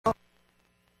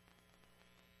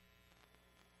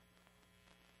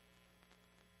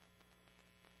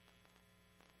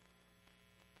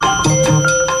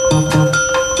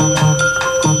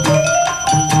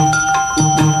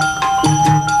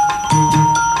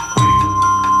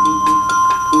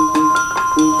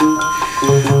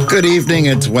Good evening.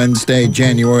 It's Wednesday,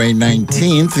 January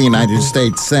 19th. The United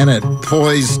States Senate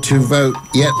poised to vote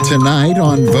yet tonight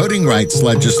on voting rights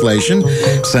legislation.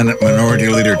 Senate Minority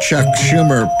Leader Chuck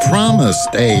Schumer promised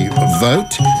a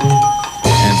vote,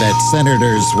 and that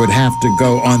senators would have to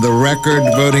go on the record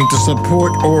voting to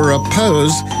support or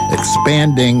oppose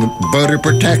expanding voter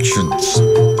protections.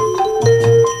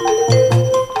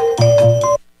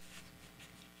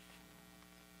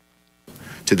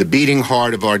 To the beating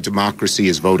heart of our democracy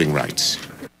is voting rights.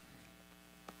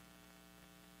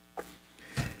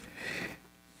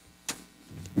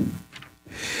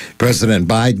 President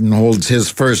Biden holds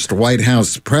his first White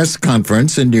House press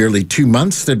conference in nearly 2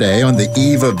 months today on the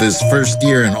eve of his first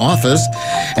year in office,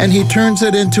 and he turns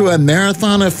it into a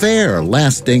marathon affair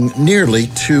lasting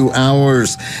nearly 2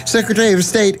 hours. Secretary of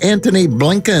State Antony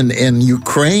Blinken in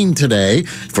Ukraine today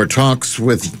for talks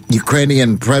with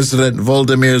Ukrainian President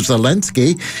Volodymyr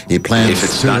Zelensky. He plans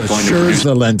to assure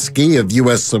Zelensky of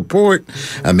U.S. support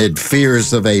amid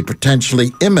fears of a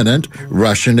potentially imminent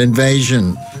Russian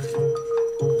invasion.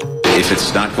 If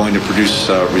it's not going to produce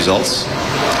results,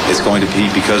 it's going to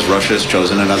be because Russia has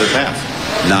chosen another path,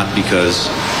 not because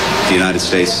the United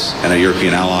States and our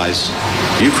European allies,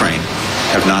 Ukraine,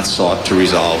 have not sought to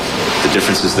resolve the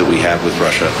differences that we have with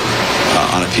Russia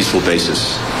on a peaceful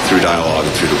basis through dialogue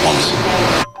and through diplomacy.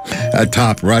 A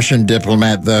top Russian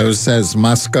diplomat, though, says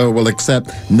Moscow will accept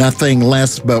nothing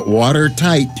less but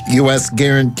watertight U.S.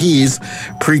 guarantees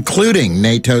precluding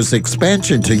NATO's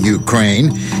expansion to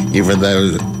Ukraine, even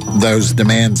though those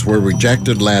demands were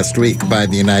rejected last week by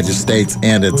the United States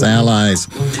and its allies.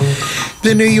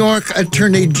 The New York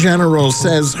Attorney General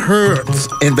says her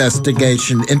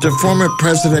investigation into former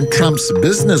President Trump's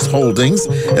business holdings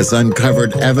has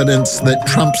uncovered evidence that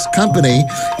Trump's company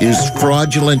used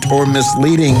fraudulent or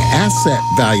misleading asset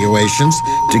valuations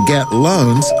to get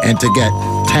loans and to get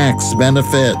tax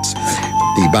benefits.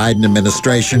 The Biden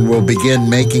administration will begin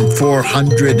making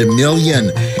 400 million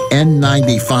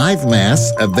N95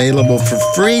 masks available for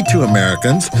free to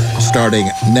Americans starting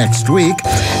next week.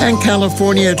 And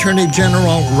California Attorney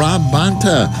General Rob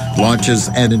Bonta launches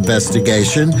an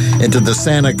investigation into the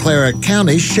Santa Clara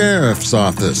County Sheriff's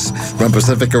Office. From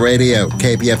Pacifica Radio,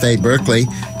 KPFA Berkeley,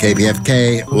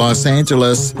 KPFK Los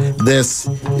Angeles, this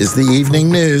is the Evening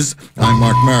News. I'm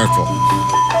Mark Miracle.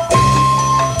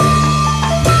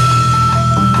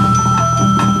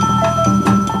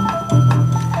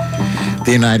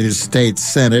 The United States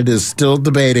Senate is still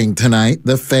debating tonight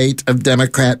the fate of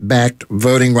Democrat-backed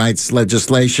voting rights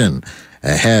legislation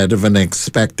ahead of an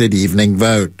expected evening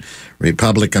vote.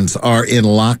 Republicans are in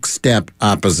lockstep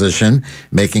opposition,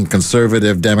 making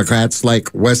conservative Democrats like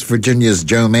West Virginia's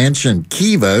Joe Manchin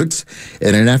key votes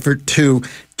in an effort to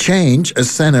change a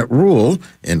Senate rule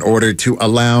in order to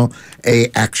allow an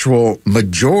actual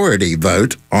majority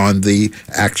vote on the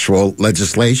actual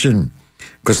legislation.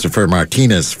 Christopher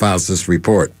Martinez files this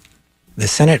report. The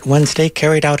Senate Wednesday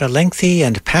carried out a lengthy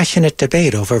and passionate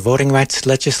debate over voting rights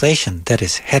legislation that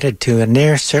is headed to a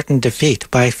near certain defeat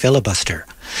by filibuster.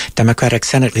 Democratic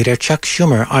Senate Leader Chuck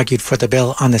Schumer argued for the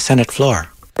bill on the Senate floor.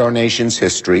 In our nation's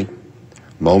history,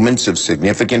 moments of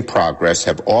significant progress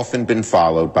have often been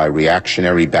followed by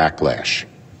reactionary backlash.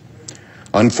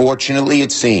 Unfortunately,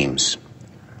 it seems,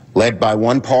 led by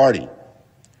one party,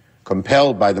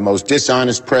 compelled by the most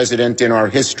dishonest president in our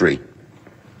history,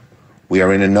 we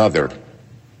are in another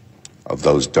of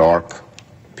those dark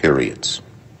periods.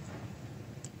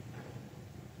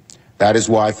 That is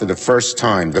why for the first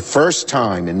time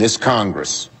in this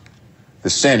Congress, the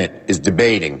Senate is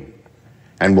debating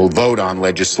and will vote on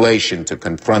legislation to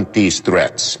confront these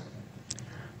threats.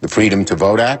 The Freedom to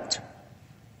Vote Act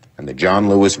and the John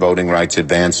Lewis Voting Rights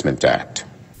Advancement Act.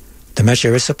 The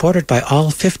measure is supported by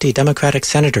all 50 Democratic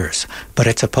senators, but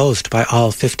it's opposed by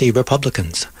all 50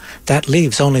 Republicans. That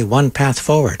leaves only one path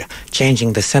forward,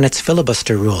 changing the Senate's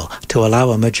filibuster rule to allow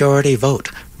a majority vote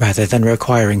rather than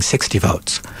requiring 60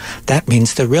 votes. That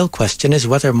means the real question is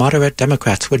whether moderate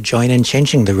Democrats would join in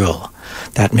changing the rule.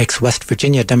 That makes West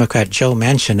Virginia Democrat Joe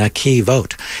Manchin a key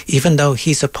vote, even though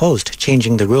he's opposed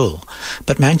changing the rule.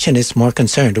 But Manchin is more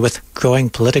concerned with growing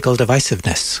political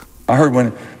divisiveness. I heard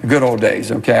when the good old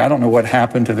days, okay? I don't know what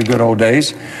happened to the good old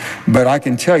days, but I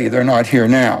can tell you they're not here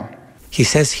now. He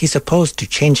says he's opposed to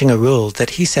changing a rule that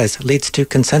he says leads to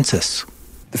consensus.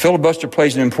 The filibuster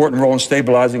plays an important role in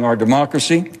stabilizing our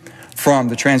democracy from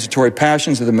the transitory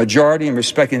passions of the majority and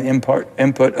respecting the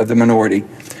input of the minority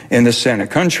in the Senate.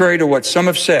 Contrary to what some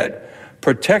have said,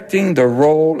 protecting the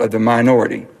role of the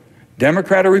minority,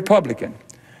 Democrat or Republican,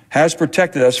 has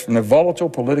protected us from the volatile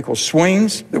political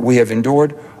swings that we have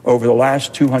endured over the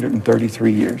last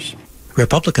 233 years.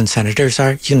 Republican senators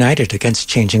are united against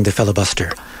changing the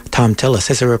filibuster. Tom Tillis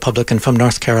is a Republican from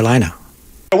North Carolina.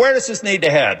 Where does this need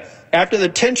to head? After the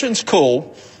tensions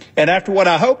cool, and after what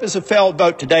I hope is a failed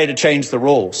vote today to change the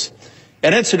rules.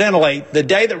 And incidentally, the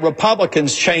day that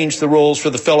Republicans change the rules for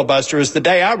the filibuster is the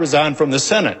day I resign from the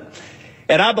Senate.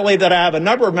 And I believe that I have a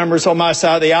number of members on my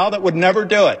side of the aisle that would never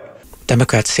do it.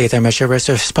 Democrats say their measure is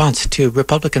a response to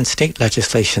Republican state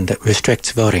legislation that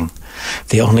restricts voting.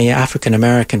 The only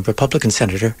African-American Republican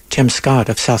senator, Tim Scott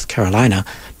of South Carolina,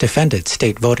 defended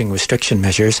state voting restriction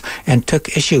measures and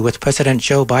took issue with President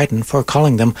Joe Biden for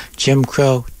calling them Jim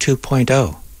Crow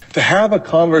 2.0. To have a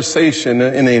conversation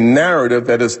in a narrative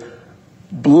that is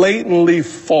blatantly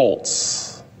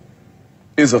false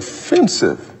is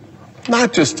offensive,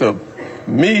 not just to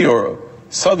me or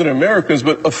Southern Americans,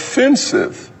 but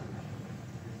offensive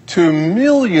to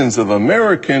millions of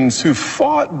Americans who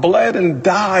fought, bled, and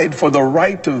died for the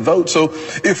right to vote. So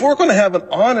if we're going to have an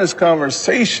honest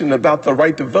conversation about the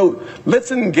right to vote,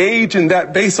 let's engage in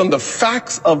that based on the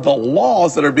facts of the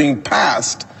laws that are being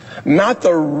passed, not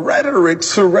the rhetoric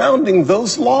surrounding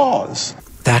those laws.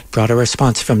 That brought a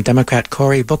response from Democrat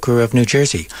Cory Booker of New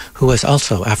Jersey, who was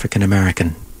also African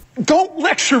American. Don't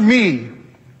lecture me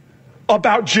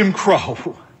about Jim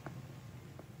Crow.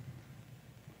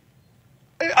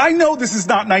 I know this is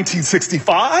not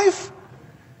 1965.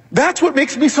 That's what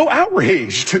makes me so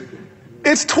outraged.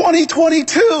 It's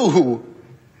 2022.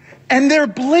 And they're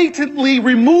blatantly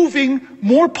removing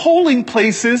more polling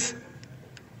places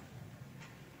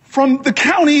from the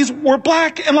counties where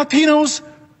Black and Latinos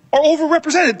are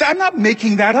overrepresented. I'm not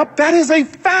making that up. That is a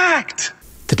fact.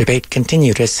 The debate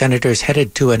continued as senators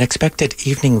headed to an expected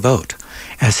evening vote.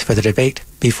 As for the debate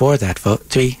before that vote,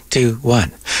 3, 2,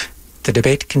 1. The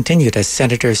debate continued as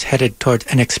senators headed toward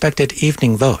an expected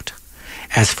evening vote.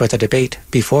 As for the debate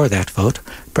before that vote,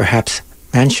 perhaps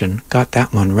Manchin got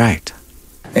that one right.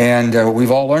 And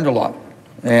we've all learned a lot.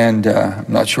 And I'm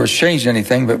not sure it's changed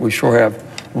anything, but we sure have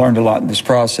learned a lot in this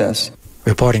process.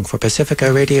 Reporting for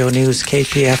Pacifica Radio News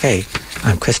KPFA,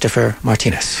 I'm Christopher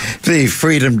Martinez. The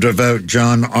Freedom to Vote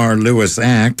John R. Lewis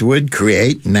Act would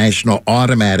create national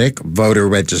automatic voter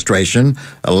registration,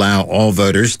 allow all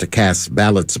voters to cast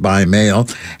ballots by mail,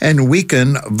 and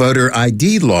weaken voter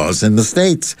ID laws in the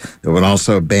states. It would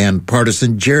also ban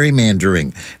partisan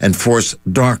gerrymandering and force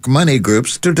dark money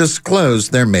groups to disclose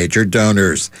their major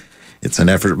donors. It's an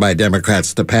effort by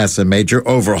Democrats to pass a major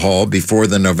overhaul before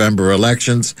the November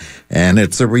elections, and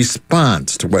it's a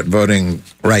response to what voting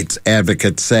rights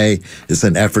advocates say is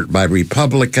an effort by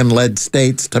Republican-led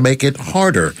states to make it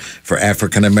harder for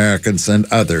African Americans and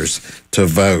others to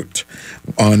vote.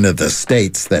 One of the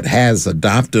states that has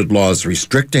adopted laws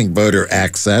restricting voter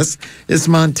access is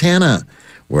Montana,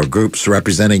 where groups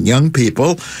representing young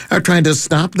people are trying to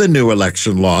stop the new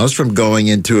election laws from going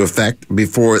into effect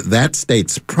before that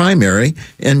state's primary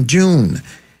in June.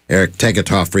 Eric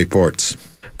Tegetoff reports.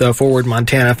 The Forward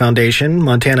Montana Foundation,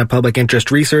 Montana Public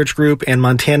Interest Research Group, and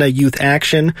Montana Youth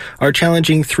Action are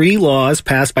challenging 3 laws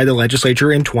passed by the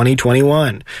legislature in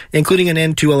 2021, including an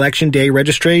end to Election Day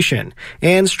registration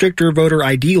and stricter voter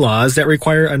ID laws that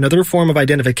require another form of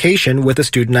identification with a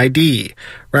student ID.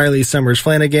 Riley Summers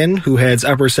Flanagan, who heads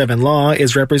Upper 7 Law,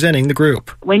 is representing the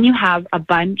group. When you have a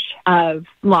bunch of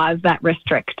laws that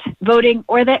restrict voting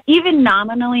or that even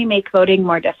nominally make voting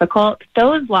more difficult,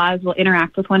 those laws will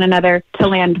interact with one another to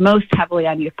land most heavily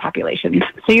on youth populations.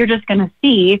 So you're just going to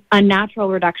see a natural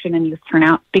reduction in youth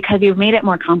turnout because you've made it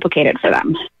more complicated for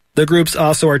them. The groups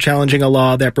also are challenging a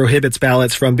law that prohibits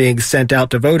ballots from being sent out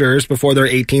to voters before their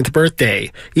 18th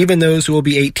birthday, even those who will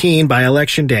be 18 by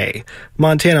Election Day.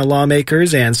 Montana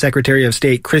lawmakers and Secretary of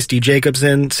State Christy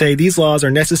Jacobson say these laws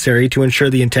are necessary to ensure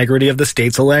the integrity of the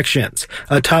state's elections,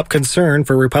 a top concern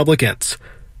for Republicans.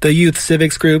 The youth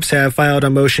civics groups have filed a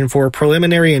motion for a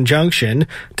preliminary injunction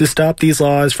to stop these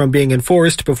laws from being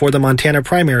enforced before the Montana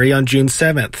primary on June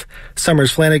 7th.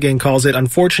 Summers Flanagan calls it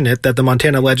unfortunate that the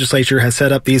Montana legislature has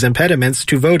set up these impediments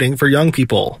to voting for young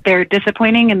people. They're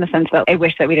disappointing in the sense that I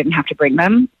wish that we didn't have to bring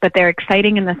them, but they're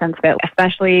exciting in the sense that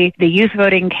especially the youth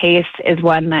voting case is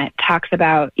one that talks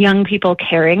about young people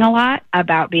caring a lot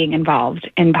about being involved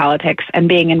in politics and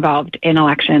being involved in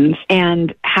elections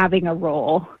and having a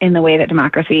role in the way that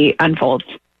democracy unfolds.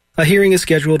 A hearing is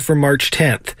scheduled for March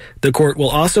 10th. The court will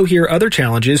also hear other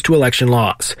challenges to election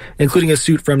laws, including a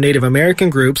suit from Native American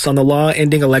groups on the law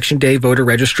ending Election Day voter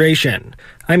registration.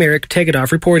 I'm Eric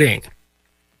Tegetoff reporting.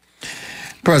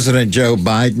 President Joe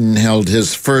Biden held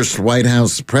his first White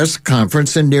House press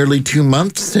conference in nearly 2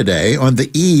 months today on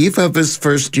the eve of his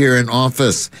first year in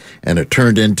office, and it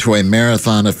turned into a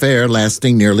marathon affair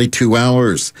lasting nearly 2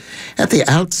 hours. At the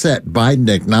outset, Biden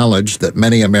acknowledged that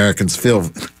many Americans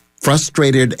feel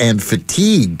frustrated and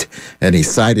fatigued, and he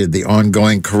cited the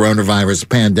ongoing coronavirus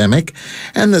pandemic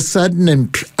and the sudden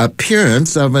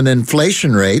appearance of an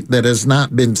inflation rate that has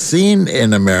not been seen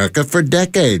in America for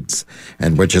decades,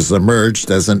 and which has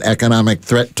emerged as an economic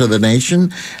threat to the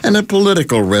nation and a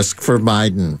political risk for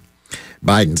Biden.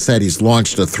 Biden said he's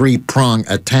launched a three-prong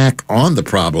attack on the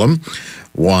problem.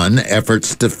 One,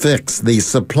 efforts to fix the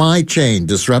supply chain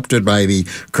disrupted by the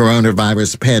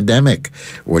coronavirus pandemic,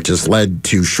 which has led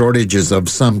to shortages of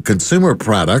some consumer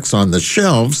products on the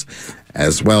shelves,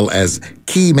 as well as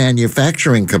key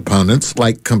manufacturing components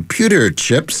like computer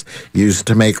chips used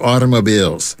to make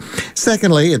automobiles.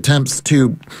 Secondly, attempts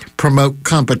to promote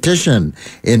competition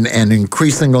in an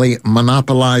increasingly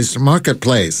monopolized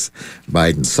marketplace.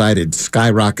 Biden cited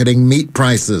skyrocketing meat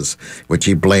prices, which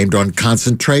he blamed on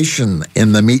concentration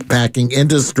in the meatpacking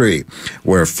industry,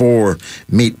 where 4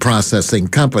 meat processing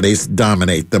companies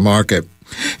dominate the market.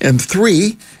 And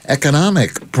 3,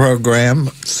 economic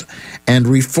programs and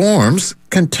reforms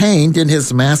contained in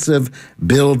his massive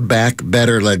Build Back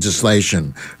Better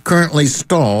legislation, currently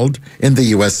stalled in the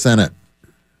U.S. Senate.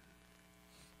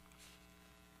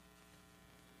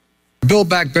 The Build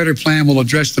Back Better plan will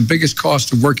address the biggest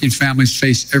cost of working families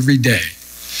face every day.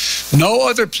 No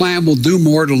other plan will do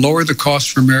more to lower the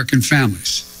cost for American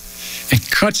families. It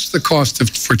cuts the cost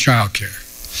for child care.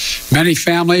 Many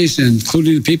families,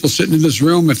 including the people sitting in this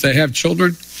room, if they have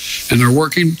children and they're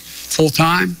working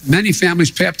full-time, many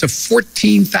families pay up to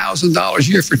 $14,000 a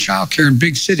year for child care in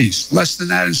big cities, less than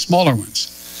that in smaller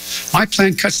ones. My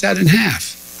plan cuts that in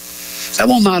half. That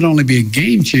will not only be a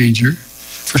game changer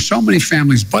for so many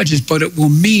families' budgets, but it will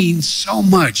mean so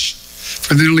much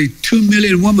for the nearly 2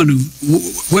 million women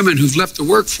who've left the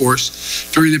workforce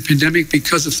during the pandemic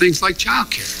because of things like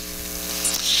child care.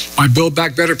 My Build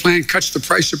Back Better plan cuts the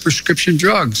price of prescription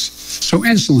drugs, so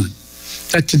insulin,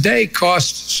 that today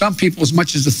costs some people as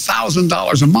much as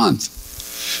 $1,000 a month,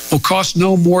 will cost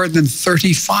no more than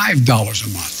 $35 a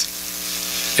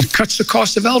month. It cuts the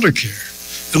cost of elder care.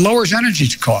 It lowers energy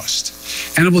cost.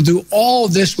 And it will do all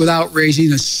of this without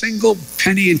raising a single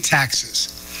penny in taxes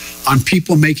on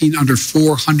people making under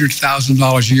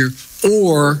 $400,000 a year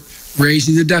or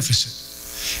raising the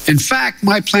deficit. In fact,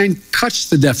 my plan cuts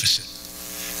the deficit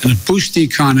and it boosts the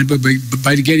economy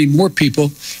by getting more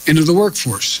people into the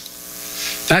workforce.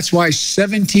 That's why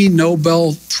 17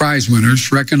 Nobel Prize winners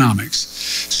for economics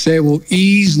say it will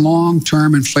ease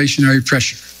long-term inflationary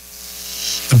pressure.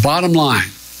 The bottom line,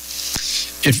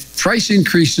 if price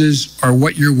increases are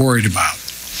what you're worried about,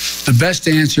 the best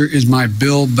answer is my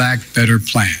Build Back Better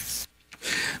plan.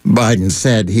 Biden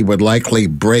said he would likely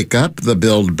break up the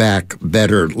Build Back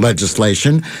Better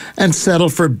legislation and settle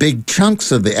for big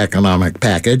chunks of the economic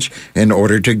package in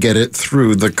order to get it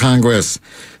through the Congress.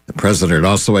 The president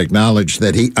also acknowledged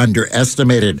that he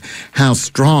underestimated how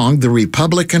strong the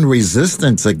Republican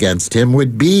resistance against him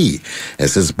would be,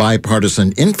 as his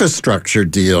bipartisan infrastructure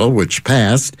deal, which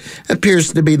passed,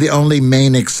 appears to be the only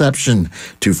main exception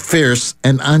to fierce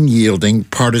and unyielding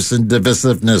partisan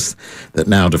divisiveness that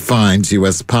now defines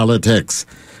U.S. politics.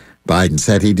 Biden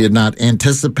said he did not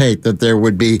anticipate that there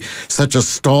would be such a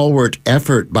stalwart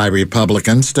effort by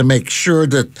Republicans to make sure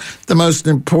that the most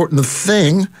important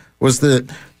thing was that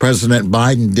President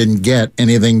Biden didn't get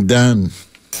anything done.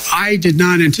 I did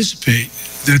not anticipate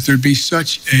that there'd be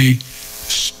such a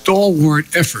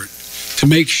stalwart effort to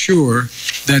make sure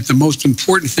that the most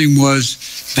important thing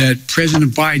was that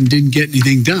President Biden didn't get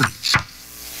anything done.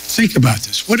 Think about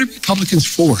this. What are Republicans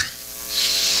for?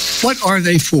 What are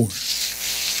they for?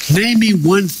 Name me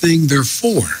one thing they're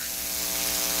for.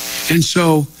 And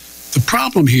so the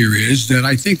problem here is that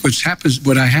I think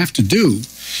what I have to do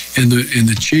in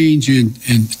the change in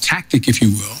tactic, if you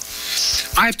will,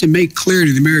 I have to make clear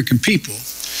to the American people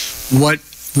what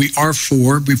we are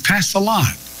for. We've passed a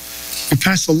lot. We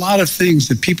passed a lot of things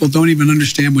that people don't even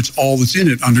understand what's all that's in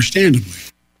it, understandably.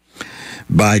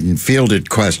 Biden fielded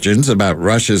questions about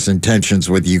Russia's intentions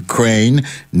with Ukraine,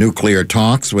 nuclear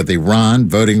talks with Iran,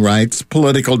 voting rights,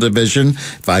 political division,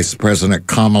 Vice President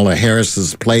Kamala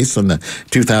Harris's place on the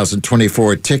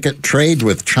 2024 ticket, trade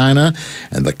with China,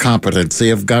 and the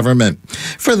competency of government.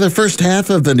 For the first half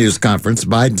of the news conference,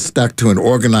 Biden stuck to an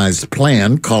organized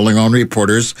plan, calling on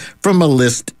reporters from a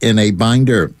list in a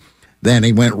binder. Then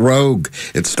he went rogue.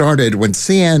 It started when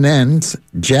CNN's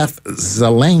Jeff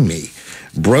Zeleny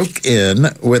broke in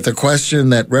with a question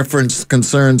that referenced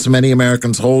concerns many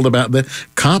Americans hold about the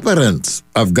competence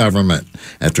of government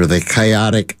after the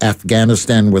chaotic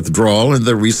Afghanistan withdrawal and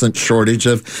the recent shortage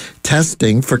of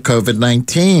testing for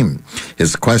COVID-19.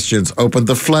 His questions opened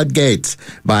the floodgates.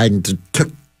 Biden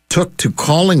took to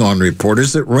calling on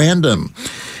reporters at random.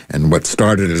 And what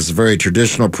started as a very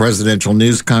traditional presidential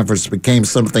news conference became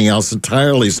something else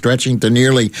entirely, stretching to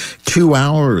nearly 2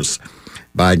 hours.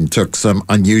 Biden took some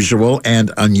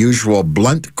unusual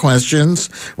blunt questions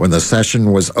when the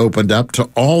session was opened up to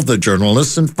all the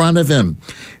journalists in front of him,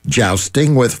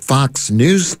 jousting with Fox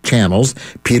News Channel's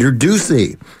Peter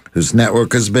Doocy, whose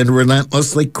network has been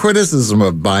relentlessly criticism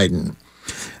of Biden.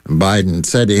 Biden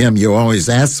said to him, "You always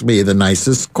ask me the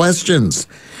nicest questions."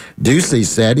 Doocy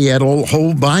said he had a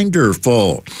whole binder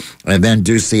full. And then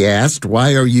Doocy asked,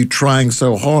 "Why are you trying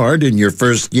so hard in your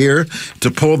first year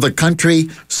to pull the country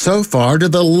so far to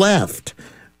the left?"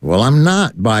 "Well, I'm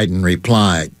not," Biden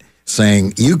replied,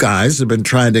 saying, "You guys have been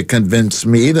trying to convince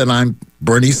me that I'm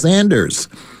Bernie Sanders."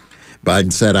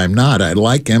 Biden said, "I'm not. I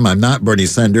like him. I'm not Bernie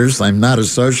Sanders. I'm not a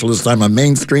socialist. I'm a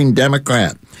mainstream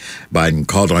Democrat." Biden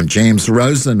called on James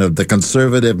Rosen of the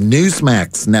conservative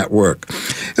Newsmax network,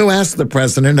 who asked the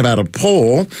president about a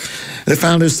poll that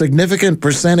found a significant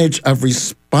percentage of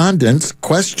respondents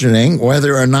questioning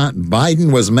whether or not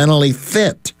Biden was mentally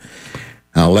fit.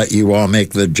 "I'll let you all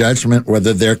make the judgment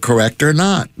whether they're correct or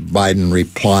not," Biden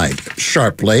replied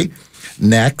sharply.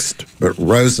 Next, but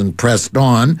Rosen pressed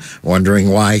on, wondering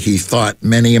why he thought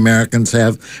many Americans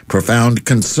have profound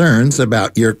concerns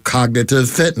about your cognitive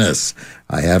fitness.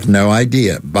 "I have no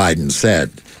idea," Biden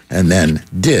said, and then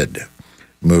did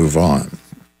move on.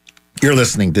 You're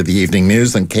listening to the Evening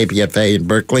News on KPFA in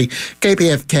Berkeley,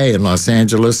 KPFK in Los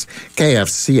Angeles,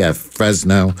 KFCF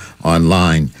Fresno,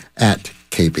 online at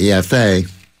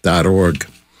kpfa.org.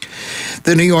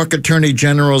 The New York Attorney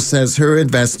General says her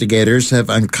investigators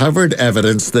have uncovered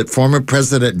evidence that former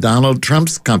President Donald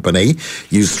Trump's company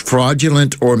used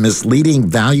fraudulent or misleading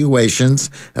valuations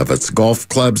of its golf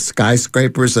clubs,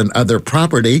 skyscrapers, and other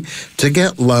property to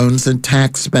get loans and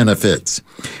tax benefits.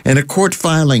 In a court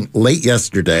filing late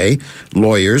yesterday,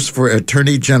 lawyers for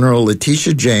Attorney General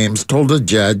Letitia James told a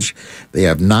judge they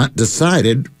have not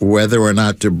decided whether or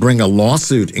not to bring a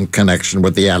lawsuit in connection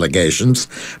with the allegations,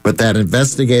 but that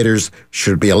investigators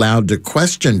should be allowed to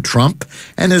question Trump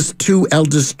and his two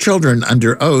eldest children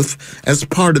under oath as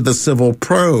part of the civil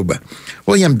probe.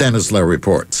 William Denislow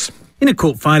reports. In a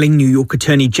court filing, New York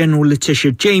Attorney General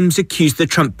Letitia James accused the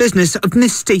Trump business of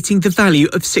misstating the value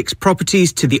of 6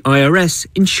 properties to the IRS,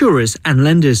 insurers and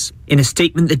lenders. In a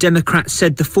statement, the Democrats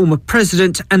said the former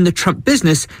president and the Trump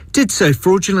business did so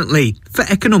fraudulently for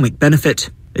economic benefit.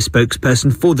 A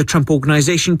spokesperson for the Trump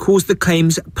organization calls the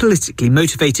claims politically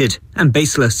motivated and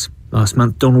baseless. Last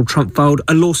month, Donald Trump filed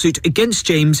a lawsuit against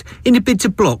James in a bid to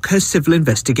block her civil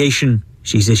investigation.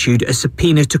 She's issued a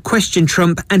subpoena to question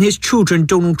Trump and his children,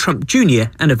 Donald Trump Jr.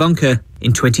 and Ivanka.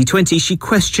 In 2020, she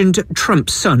questioned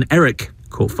Trump's son, Eric.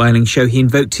 Court filings show he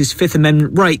invoked his Fifth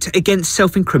Amendment right against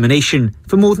self-incrimination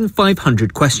for more than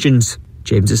 500 questions.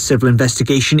 James's civil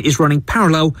investigation is running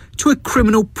parallel to a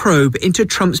criminal probe into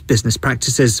Trump's business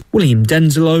practices. William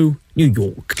Denislow, New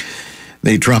York.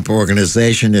 The Trump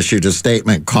Organization issued a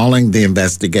statement calling the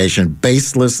investigation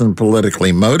baseless and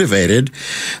politically motivated.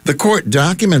 The court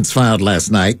documents filed last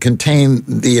night contain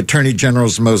the Attorney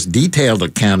General's most detailed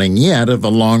accounting yet of a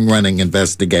long-running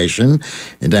investigation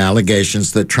into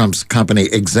allegations that Trump's company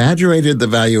exaggerated the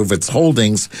value of its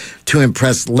holdings to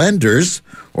impress lenders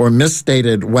or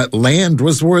misstated what land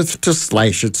was worth to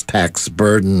slash its tax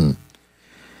burden.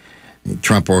 The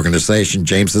Trump Organization,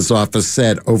 James's office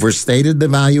said, overstated the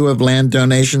value of land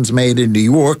donations made in New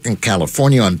York and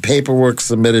California on paperwork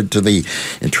submitted to the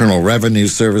Internal Revenue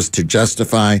Service to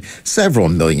justify several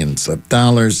millions of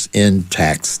dollars in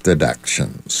tax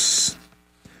deductions.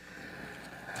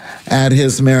 At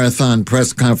his marathon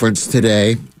press conference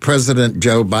today, President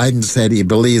Joe Biden said he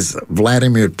believes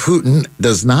Vladimir Putin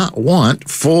does not want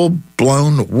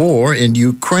full-blown war in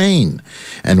Ukraine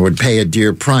and would pay a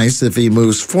dear price if he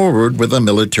moves forward with a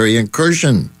military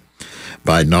incursion.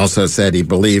 Biden also said he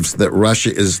believes that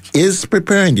Russia is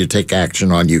preparing to take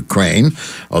action on Ukraine,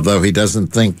 although he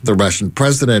doesn't think the Russian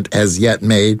president has yet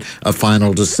made a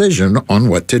final decision on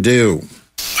what to do.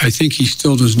 I think he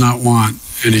still does not want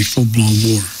any full-blown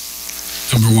war,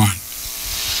 number one.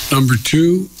 Number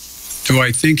two, do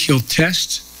I think he'll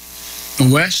test the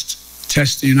West,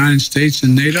 test the United States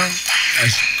and NATO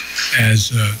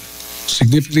as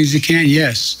significantly as he can?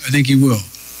 Yes, I think he will.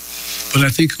 but I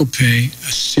think he'll pay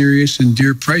a serious and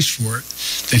dear price for it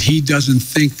that he doesn't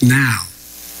think now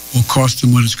will cost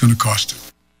him what it's going to cost him.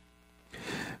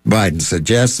 Biden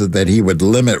suggested that he would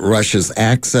limit Russia's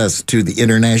access to the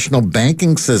international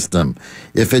banking system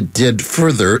if it did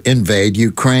further invade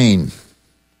Ukraine.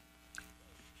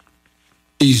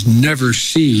 He's never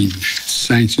seen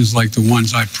sanctions like the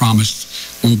ones I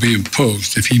promised will be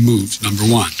imposed if he moves, number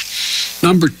one.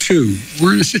 Number two,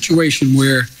 we're in a situation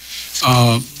where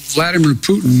Vladimir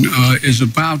Putin is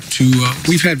about to,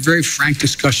 we've had very frank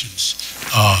discussions,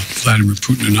 Vladimir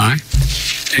Putin and I,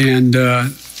 and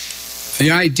the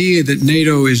idea that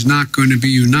NATO is not going to be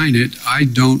united, I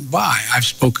don't buy. I've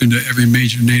spoken to every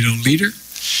major NATO leader.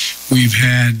 We've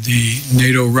had the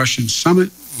NATO-Russian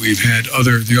summit. We've had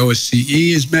the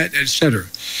OSCE has met, et cetera.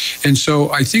 And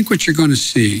so I think what you're going to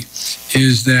see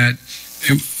is that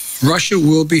Russia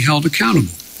will be held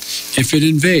accountable if it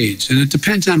invades. And it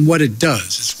depends on what it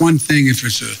does. It's one thing if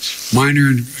it's a minor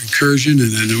incursion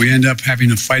and then we end up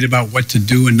having a fight about what to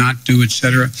do and not do, et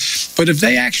cetera. But if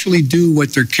they actually do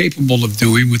what they're capable of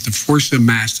doing with the force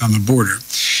amassed on the border,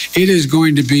 it is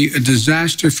going to be a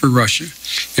disaster for Russia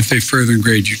if they further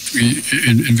invade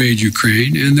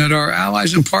Ukraine, and that our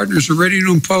allies and partners are ready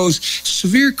to impose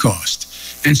severe cost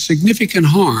and significant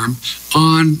harm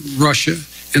on Russia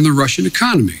and the Russian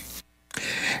economy.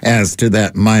 As to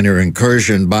that minor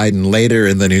incursion, Biden later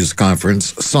in the news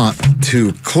conference sought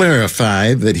to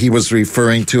clarify that he was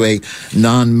referring to a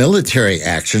non-military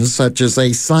action such as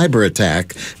a cyber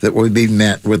attack that would be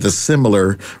met with a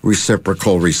similar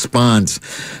reciprocal response.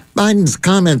 Biden's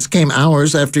comments came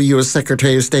hours after U.S.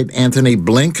 Secretary of State Antony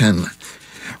Blinken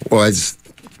was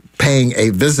paying a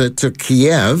visit to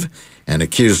Kiev and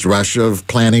accused Russia of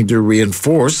planning to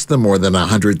reinforce the more than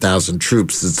 100,000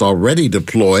 troops it's already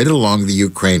deployed along the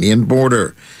Ukrainian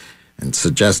border, and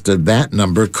suggested that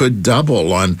number could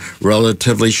double on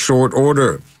relatively short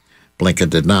order. Blinken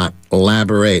did not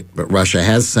elaborate, but Russia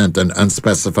has sent an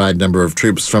unspecified number of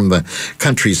troops from the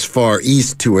country's far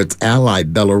east to its ally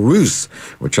Belarus,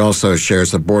 which also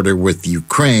shares a border with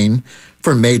Ukraine,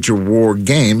 for major war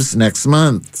games next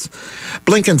month.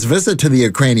 Blinken's visit to the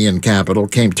Ukrainian capital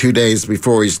came 2 days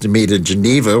before he's to meet in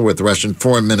Geneva with Russian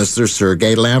Foreign Minister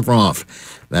Sergei Lavrov.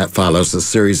 That follows a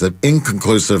series of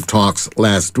inconclusive talks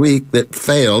last week that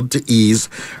failed to ease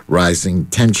rising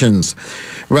tensions.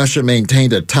 Russia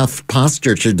maintained a tough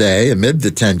posture today amid the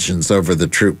tensions over the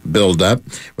troop buildup,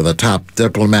 with a top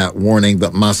diplomat warning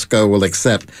that Moscow will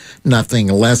accept nothing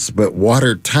less but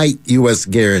watertight U.S.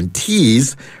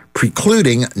 guarantees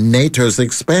precluding NATO's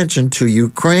expansion to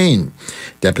Ukraine.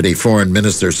 Deputy Foreign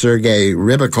Minister Sergei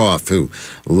Rybakov, who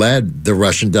led the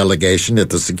Russian delegation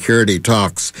at the security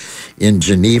talks in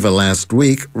Geneva last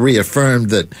week,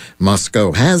 reaffirmed that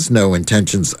Moscow has no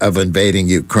intentions of invading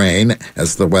Ukraine,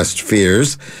 as the West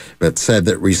fears, but said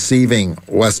that receiving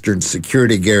Western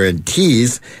security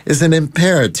guarantees is an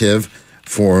imperative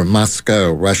for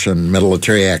Moscow. Russian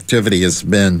military activity has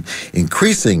been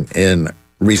increasing in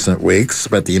recent weeks,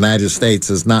 but the United States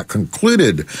has not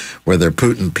concluded whether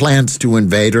Putin plans to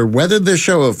invade or whether the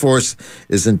show of force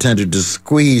is intended to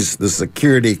squeeze the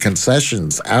security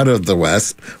concessions out of the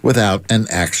West without an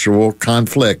actual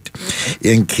conflict.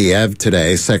 In Kiev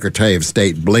today, Secretary of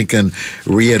State Blinken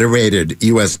reiterated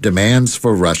U.S. demands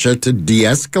for Russia to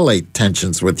de-escalate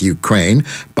tensions with Ukraine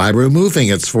by removing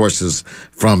its forces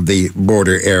from the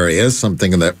border areas,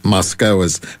 something that Moscow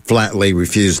has flatly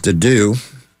refused to do.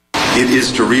 It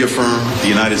is to reaffirm the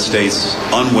United States'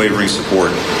 unwavering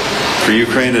support for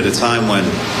Ukraine at a time when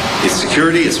its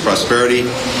security, its prosperity,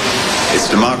 its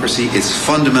democracy, its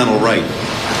fundamental right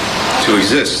to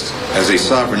exist as a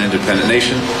sovereign, independent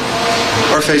nation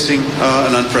are facing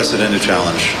an unprecedented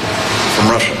challenge from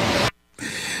Russia.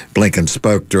 Blinken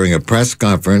spoke during a press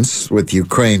conference with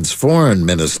Ukraine's foreign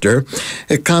minister.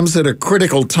 It comes at a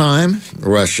critical time.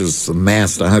 Russia's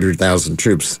amassed 100,000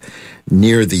 troops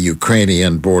near the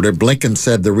Ukrainian border. Blinken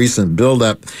said the recent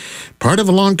buildup, part of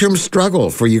a long-term struggle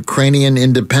for Ukrainian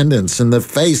independence in the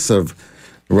face of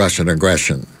Russian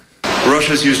aggression. Russia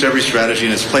has used every strategy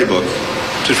in its playbook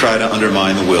to try to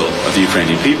undermine the will of the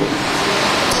Ukrainian people.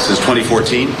 Since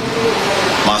 2014,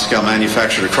 Moscow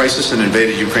manufactured a crisis and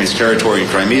invaded Ukraine's territory in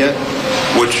Crimea,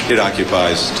 which it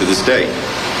occupies to this day.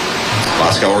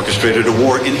 Moscow orchestrated a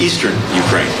war in eastern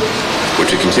Ukraine,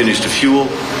 which it continues to fuel,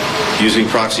 using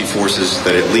proxy forces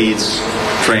that it leads,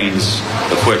 trains,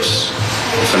 equips,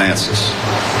 and finances.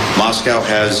 Moscow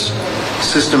has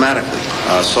systematically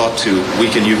sought to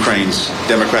weaken Ukraine's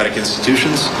democratic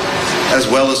institutions, as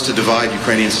well as to divide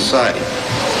Ukrainian society,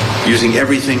 using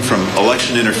everything from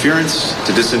election interference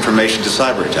to disinformation to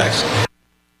cyber attacks.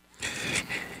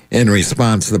 In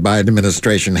response, the Biden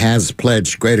administration has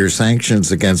pledged greater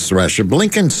sanctions against Russia.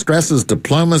 Blinken stresses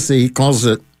diplomacy, calls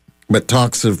it, but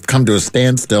talks have come to a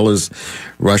standstill as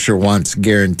Russia wants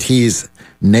guarantees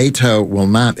NATO will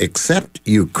not accept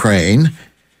Ukraine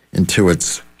into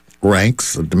its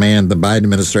ranks, a demand the Biden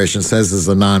administration says is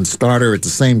a non-starter. At the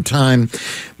same time,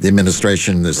 the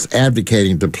administration is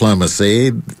advocating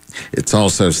diplomacy. It's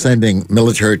also sending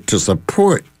military to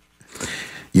support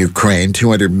Ukraine,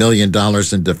 $200 million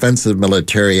in defensive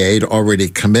military aid already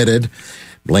committed.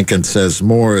 Blinken says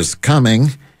more is coming,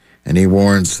 and he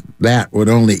warns that would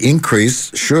only increase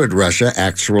should Russia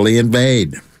actually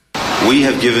invade. We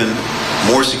have given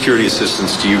more security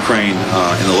assistance to Ukraine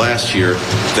in the last year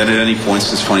than at any point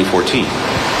since 2014.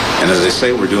 And as I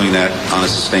say, we're doing that on a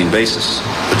sustained basis.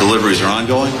 The deliveries are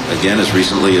ongoing, again, as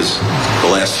recently as the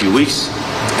last few weeks,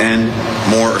 and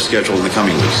more are scheduled in the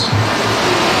coming weeks.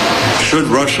 Should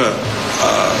Russia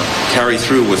carry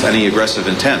through with any aggressive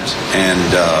intent and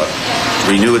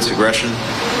renew its aggression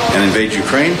and invade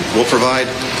Ukraine, we'll provide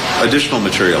additional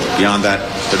material beyond that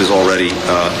is already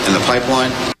in the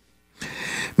pipeline.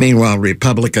 Meanwhile,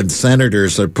 Republican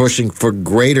senators are pushing for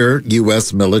greater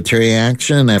U.S. military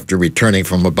action after returning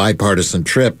from a bipartisan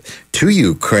trip to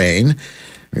Ukraine.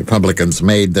 Republicans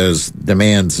made those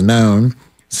demands known.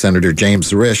 Senator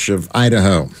James Risch of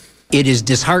Idaho. It is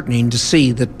disheartening to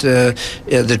see that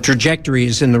the trajectory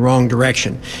is in the wrong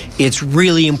direction. It's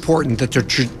really important that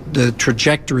the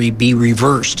trajectory be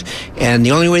reversed. And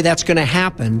the only way that's going to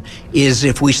happen is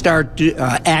if we start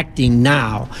acting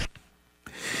now.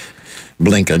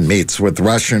 Blinken meets with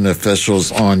Russian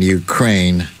officials on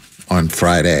Ukraine on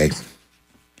Friday.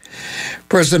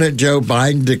 President Joe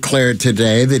Biden declared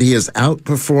today that he has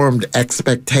outperformed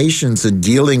expectations in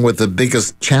dealing with the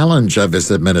biggest challenge of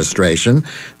his administration,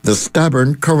 the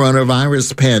stubborn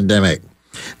coronavirus pandemic.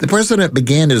 The president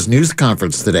began his news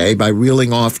conference today by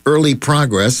reeling off early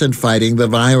progress in fighting the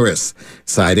virus,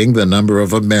 citing the number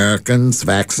of Americans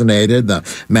vaccinated, the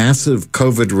massive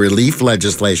COVID relief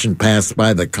legislation passed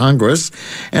by the Congress,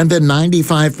 and the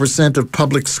 95% of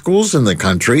public schools in the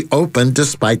country open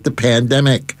despite the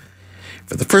pandemic.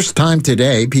 For the first time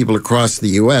today, people across the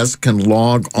U.S. can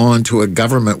log on to a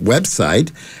government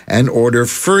website and order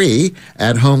free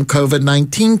at-home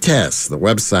COVID-19 tests. The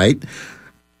website,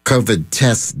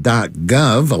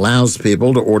 covidtests.gov, allows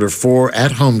people to order 4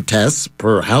 at-home tests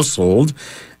per household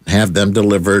and have them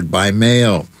delivered by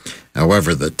mail.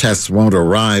 However, the tests won't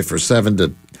arrive for 7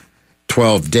 to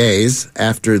 12 days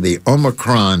after the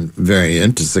Omicron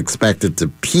variant is expected to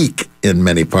peak in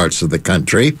many parts of the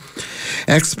country.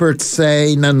 Experts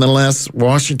say, nonetheless,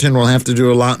 Washington will have to do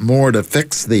a lot more to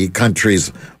fix the country's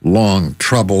long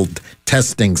troubled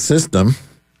testing system.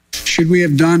 Should we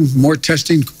have done more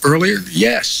testing earlier?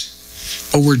 Yes.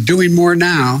 But we're doing more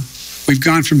now. We've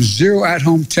gone from 0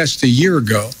 at-home tests a year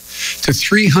ago to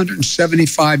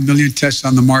 375 million tests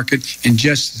on the market in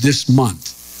just this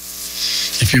month.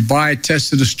 If you buy a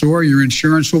test at a store, your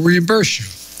insurance will reimburse you.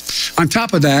 On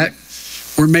top of that,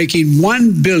 we're making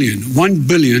 1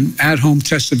 billion at-home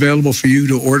tests available for you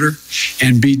to order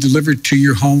and be delivered to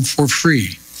your home for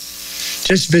free.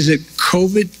 Just visit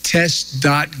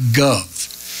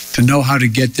covidtest.gov to know how to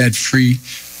get that free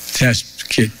test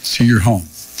kit to your home.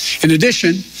 In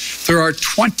addition, there are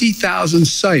 20,000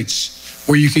 sites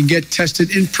where you can get tested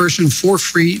in person for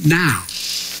free now.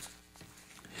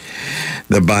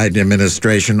 The Biden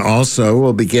administration also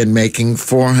will begin making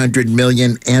 400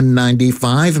 million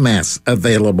N95 masks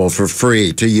available for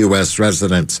free to U.S.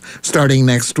 residents starting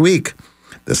next week.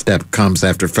 The step comes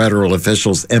after federal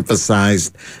officials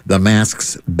emphasized the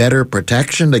mask's better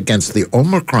protection against the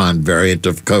Omicron variant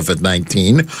of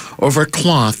COVID-19 over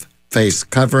cloth face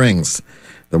coverings.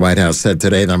 The White House said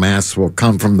today the masks will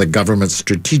come from the government's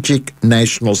strategic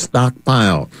national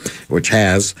stockpile, which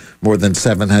has more than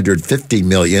 750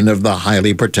 million of the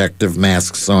highly protective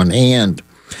masks on hand.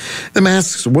 The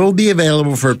masks will be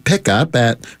available for pickup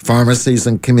at pharmacies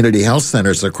and community health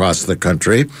centers across the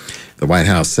country. The White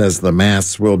House says the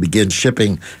masks will begin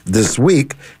shipping this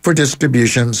week for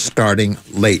distribution starting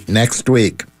late next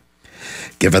week.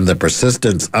 Given the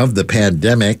persistence of the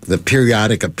pandemic, the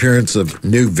periodic appearance of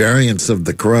new variants of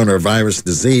the coronavirus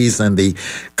disease, and the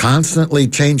constantly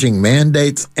changing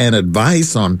mandates and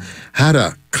advice on how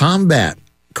to combat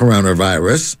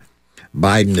coronavirus,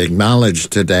 Biden acknowledged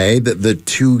today that the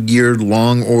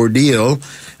 2-year-long ordeal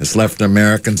has left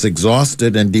Americans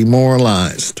exhausted and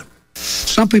demoralized.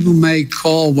 Some people may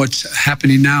call what's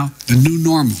happening now the new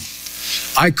normal.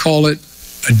 I call it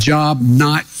a job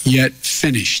not yet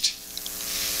finished.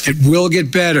 It will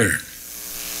get better.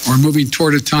 We're moving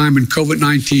toward a time when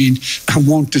COVID-19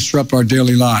 won't disrupt our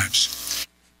daily lives.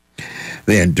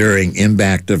 The enduring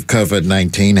impact of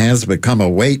COVID-19 has become a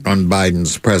weight on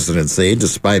Biden's presidency,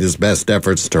 despite his best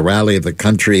efforts to rally the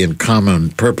country in common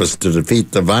purpose to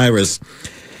defeat the virus.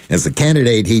 As a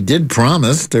candidate, he did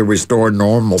promise to restore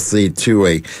normalcy to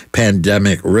a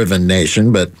pandemic-riven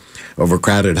nation, but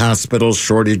overcrowded hospitals,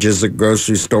 shortages at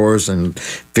grocery stores, and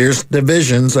fierce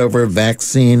divisions over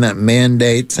vaccine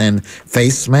mandates and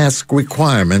face mask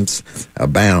requirements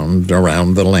abound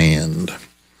around the land.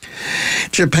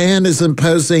 Japan is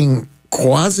imposing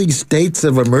quasi-states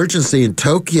of emergency in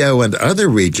Tokyo and other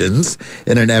regions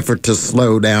in an effort to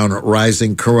slow down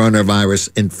rising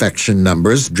coronavirus infection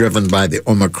numbers driven by the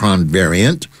Omicron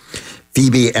variant.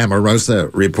 Phoebe Amorosa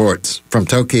reports from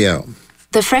Tokyo.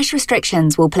 The fresh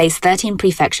restrictions will place 13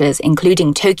 prefectures,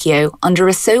 including Tokyo, under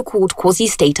a so-called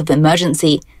quasi-state of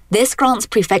emergency. This grants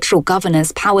prefectural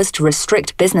governors powers to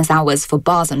restrict business hours for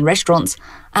bars and restaurants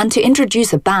and to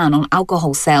introduce a ban on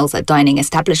alcohol sales at dining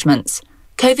establishments.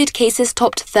 COVID cases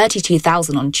topped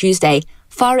 32,000 on Tuesday,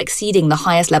 far exceeding the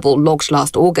highest level logged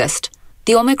last August.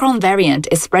 The Omicron variant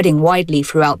is spreading widely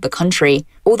throughout the country.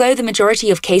 Although the majority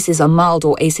of cases are mild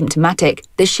or asymptomatic,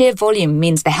 the sheer volume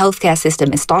means the healthcare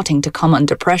system is starting to come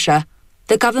under pressure.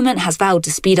 The government has vowed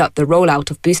to speed up the rollout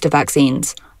of booster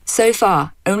vaccines. So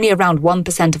far, only around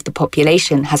 1% of the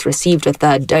population has received a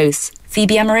third dose.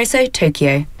 Phoebe Amoroso,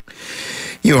 Tokyo.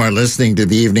 You are listening to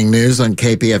the evening news on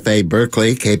KPFA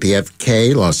Berkeley,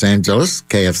 KPFK Los Angeles,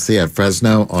 KFC at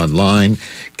Fresno, online,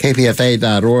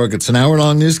 kpfa.org. It's an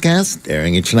hour-long newscast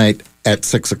airing each night at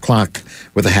 6 o'clock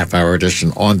with a half-hour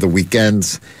edition on the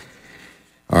weekends.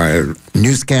 Our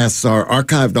newscasts are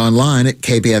archived online at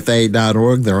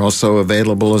kpfa.org. They're also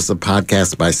available as a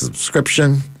podcast by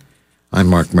subscription. I'm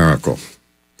Mark Miracle.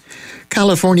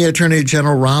 California Attorney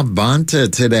General Rob Bonta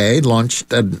today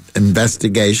launched an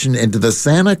investigation into the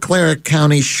Santa Clara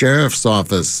County Sheriff's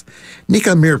Office.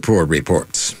 Nika Mirpur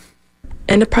reports.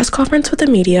 In a press conference with the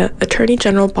media, Attorney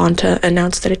General Bonta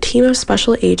announced that a team of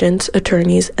special agents,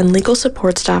 attorneys, and legal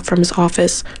support staff from his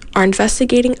office are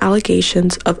investigating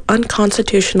allegations of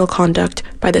unconstitutional conduct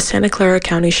by the Santa Clara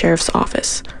County Sheriff's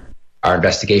Office. Our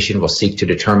investigation will seek to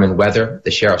determine whether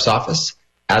the Sheriff's Office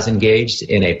has engaged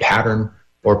in a pattern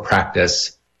or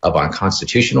practice of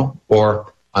unconstitutional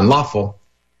or unlawful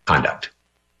conduct.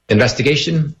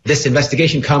 This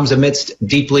investigation comes amidst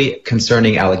deeply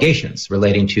concerning allegations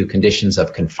relating to conditions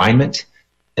of confinement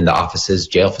in the office's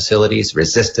jail facilities,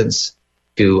 resistance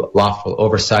to lawful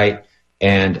oversight,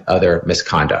 and other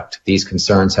misconduct. These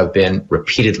concerns have been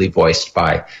repeatedly voiced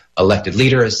by elected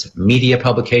leaders, media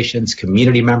publications,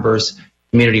 community members,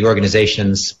 community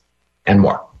organizations, and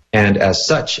more. And as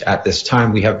such, at this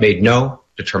time, we have made no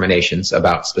determinations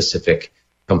about specific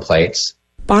complaints.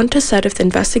 Bonta said if the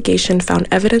investigation found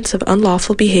evidence of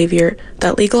unlawful behavior,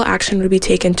 that legal action would be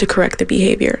taken to correct the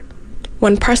behavior.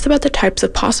 When pressed about the types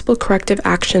of possible corrective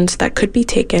actions that could be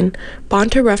taken,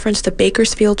 Bonta referenced the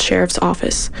Bakersfield Sheriff's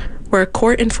Office, where a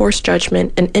court-enforced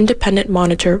judgment and independent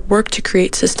monitor worked to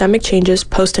create systemic changes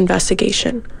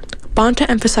post-investigation. Bonta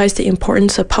emphasized the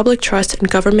importance of public trust in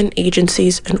government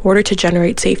agencies in order to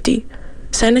generate safety.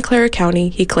 Santa Clara County,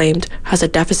 he claimed, has a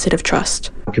deficit of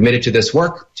trust. I'm committed to this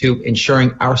work, to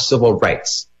ensuring our civil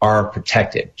rights are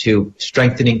protected, to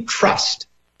strengthening trust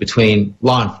between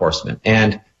law enforcement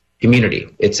and community.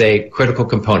 It's a critical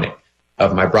component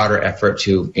of my broader effort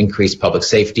to increase public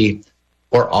safety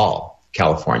for all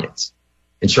Californians.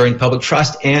 Ensuring public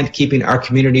trust and keeping our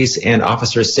communities and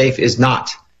officers safe is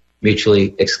not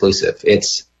mutually exclusive.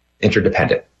 It's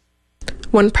interdependent.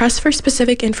 When pressed for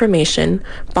specific information,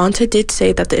 Bonta did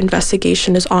say that the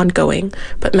investigation is ongoing,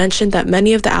 but mentioned that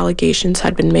many of the allegations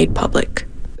had been made public.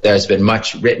 There's been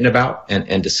much written about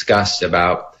and discussed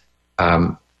about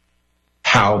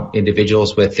how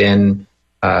individuals within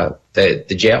the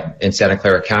jail in Santa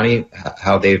Clara County,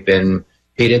 how they've been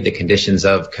treated, the conditions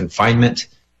of confinement.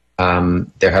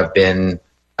 There have been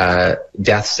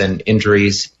deaths and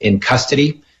injuries in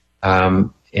custody.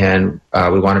 And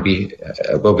we're going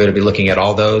to be looking at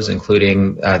all those,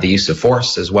 including the use of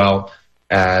force, as well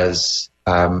as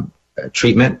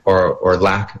treatment or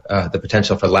lack, the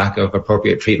potential for lack of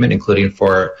appropriate treatment, including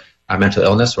for mental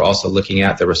illness. We're also looking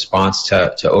at the response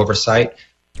to oversight.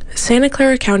 Santa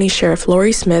Clara County Sheriff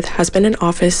Lori Smith has been in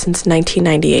office since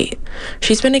 1998.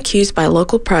 She's been accused by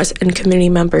local press and community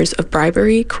members of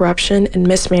bribery, corruption, and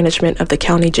mismanagement of the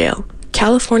county jail.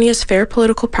 California's Fair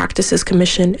Political Practices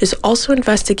Commission is also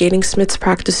investigating Smith's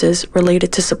practices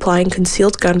related to supplying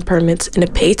concealed gun permits in a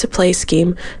pay-to-play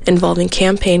scheme involving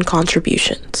campaign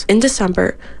contributions. In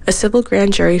December, a civil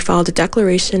grand jury filed a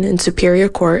declaration in Superior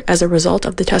Court as a result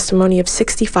of the testimony of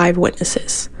 65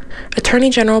 witnesses. Attorney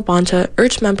General Bonta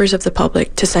urged members of the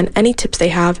public to send any tips they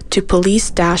have to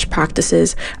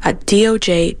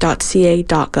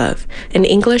police-practices@doj.ca.gov in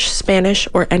English, Spanish,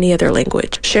 or any other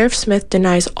language. Sheriff Smith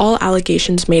denies all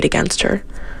allegations made against her.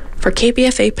 For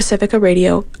KBFA Pacifica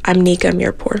Radio, I'm Nika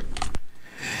Mirpur.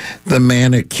 The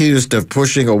man accused of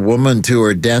pushing a woman to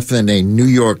her death in a New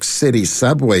York City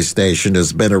subway station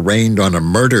has been arraigned on a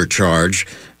murder charge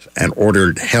and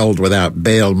ordered held without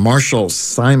bail. Marshall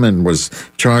Simon was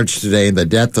charged today in the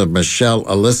death of Michelle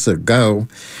Alyssa Go.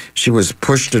 She was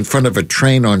pushed in front of a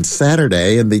train on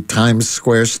Saturday in the Times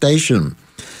Square station.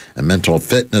 A mental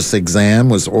fitness exam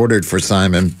was ordered for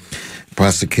Simon.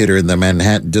 Prosecutor in the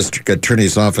Manhattan District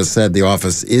Attorney's Office said the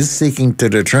office is seeking to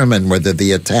determine whether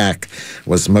the attack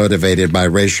was motivated by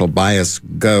racial bias.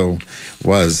 Go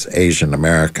was Asian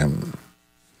American.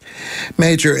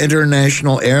 Major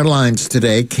international airlines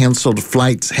today canceled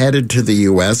flights headed to the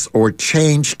U.S. or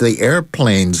changed the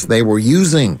airplanes they were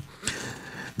using.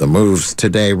 The moves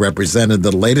today represented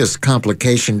the latest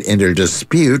complication in a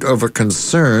dispute over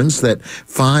concerns that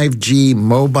 5G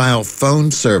mobile phone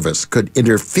service could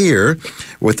interfere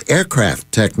with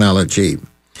aircraft technology.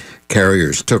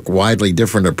 Carriers took widely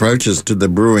different approaches to the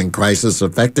brewing crisis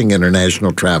affecting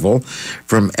international travel,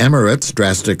 from Emirates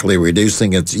drastically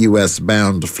reducing its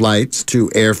U.S.-bound flights to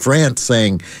Air France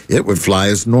saying it would fly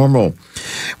as normal.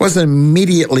 It wasn't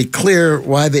immediately clear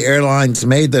why the airlines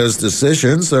made those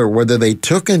decisions or whether they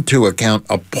took into account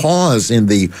a pause in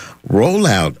the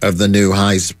rollout of the new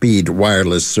high-speed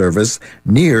wireless service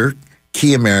near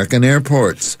key American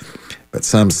airports. But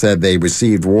some said they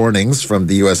received warnings from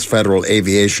the U.S. Federal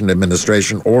Aviation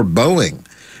Administration or Boeing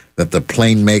that the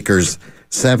plane maker's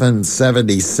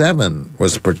 777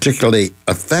 was particularly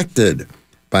affected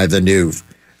by the new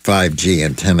 5G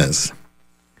antennas.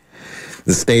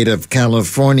 The state of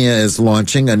California is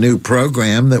launching a new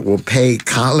program that will pay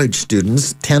college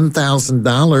students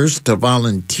 $10,000 to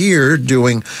volunteer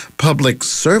doing public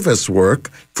service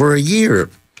work for a year.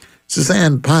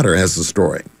 Suzanne Potter has the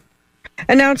story.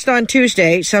 Announced on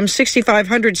Tuesday, some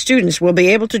 6,500 students will be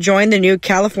able to join the new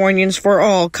Californians for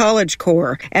All College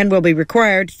Corps and will be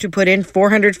required to put in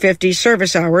 450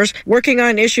 service hours working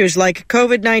on issues like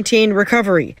COVID-19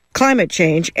 recovery, climate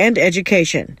change, and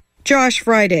education. Josh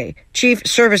Friday, Chief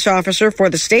Service Officer for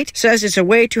the state, says it's a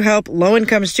way to help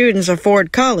low-income students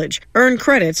afford college, earn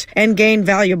credits, and gain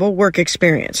valuable work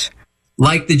experience.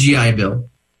 Like the GI Bill,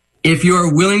 if you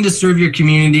are willing to serve your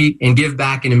community and give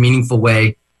back in a meaningful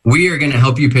way, we are going to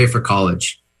help you pay for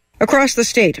college. Across the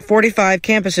state, 45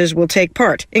 campuses will take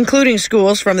part, including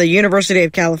schools from the University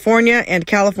of California and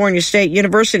California State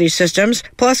University systems,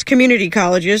 plus community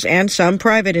colleges and some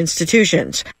private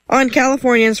institutions. On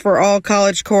Californians for All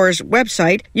College Corps'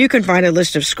 website, you can find a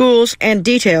list of schools and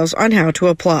details on how to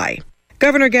apply.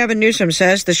 Governor Gavin Newsom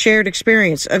says the shared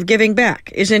experience of giving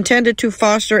back is intended to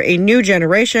foster a new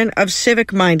generation of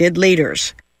civic-minded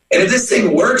leaders. And if this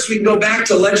thing works, we can go back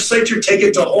to legislature, take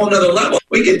it to a whole nother level.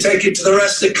 We can take it to the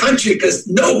rest of the country because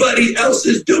nobody else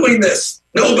is doing this.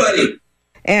 Nobody.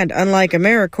 And unlike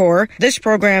AmeriCorps, this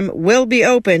program will be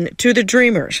open to the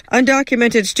Dreamers,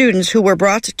 undocumented students who were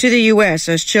brought to the U.S.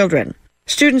 as children.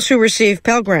 Students who receive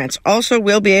Pell Grants also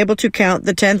will be able to count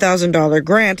the $10,000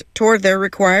 grant toward their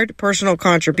required personal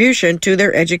contribution to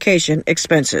their education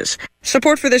expenses.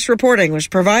 Support for this reporting was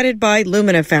provided by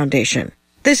Lumina Foundation.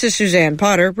 This is Suzanne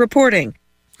Potter reporting.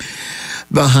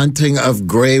 The hunting of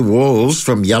gray wolves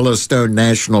from Yellowstone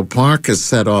National Park has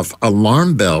set off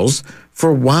alarm bells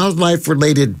for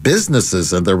wildlife-related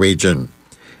businesses in the region.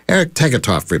 Eric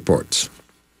Tegetoff reports.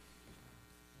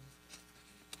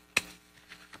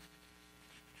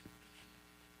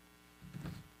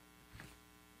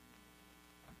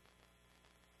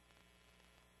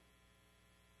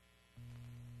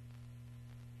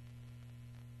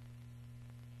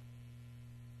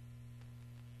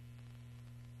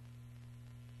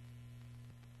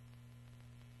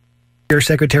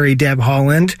 Secretary Deb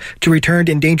Haaland to return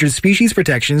endangered species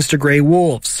protections to gray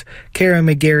wolves. Kara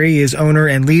McGarry is owner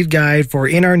and lead guide for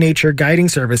In Our Nature Guiding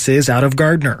Services out of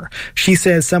Gardner. She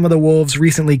says some of the wolves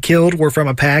recently killed were from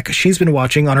a pack she's been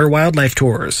watching on her wildlife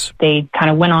tours. They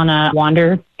kind of went on a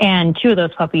wander, and 2 of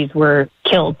those puppies were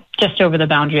killed just over the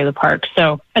boundary of the park.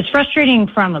 So it's frustrating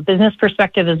from a business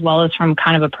perspective as well as from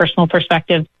kind of a personal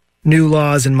perspective. New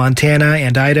laws in Montana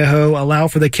and Idaho allow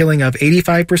for the killing of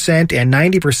 85% and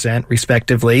 90%,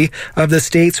 respectively, of the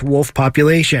state's wolf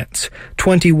populations.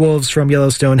 20 wolves from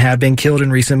Yellowstone have been killed in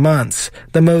recent months,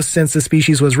 the most since the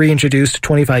species was reintroduced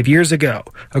 25 years ago,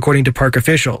 according to park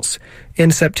officials. In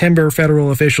September,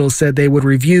 federal officials said they would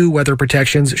review whether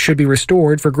protections should be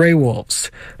restored for gray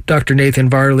wolves. Dr. Nathan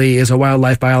Varley is a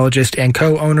wildlife biologist and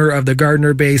co-owner of the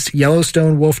Gardner-based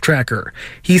Yellowstone Wolf Tracker.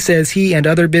 He says he and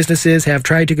other businesses have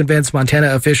tried to convince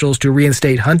Montana officials to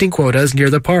reinstate hunting quotas near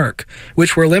the park,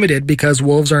 which were limited because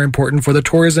wolves are important for the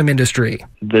tourism industry.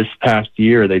 This past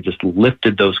year, they just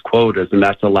lifted those quotas, and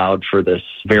that's allowed for this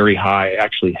very high,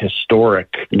 actually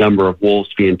historic number of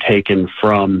wolves being taken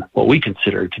from what we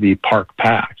consider to be park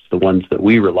packs, the ones that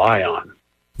we rely on.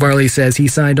 Varley says he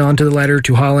signed on to the letter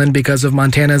to Holland because of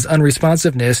Montana's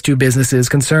unresponsiveness to businesses'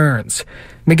 concerns.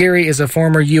 McGarry is a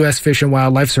former U.S. Fish and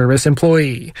Wildlife Service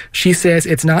employee. She says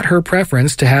it's not her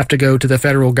preference to have to go to the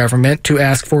federal government to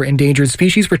ask for endangered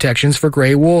species protections for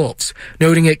gray wolves,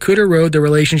 noting it could erode the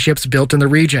relationships built in the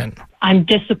region. I'm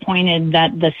disappointed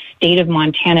that the state of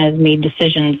Montana has made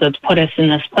decisions that's put us in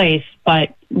this place,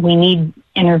 but we need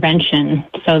intervention.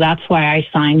 So that's why I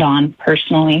signed on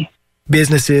personally.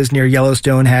 Businesses near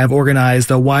Yellowstone have organized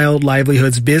the Wild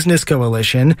Livelihoods Business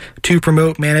Coalition to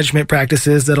promote management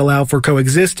practices that allow for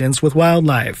coexistence with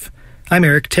wildlife. I'm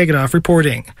Eric Tegedoff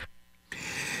reporting.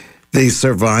 The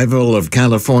survival of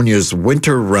California's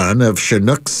winter run of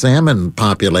Chinook salmon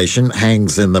population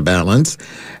hangs in the balance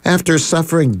after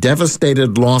suffering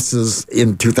devastating losses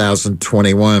in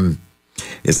 2021.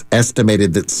 It's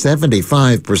estimated that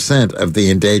 75% of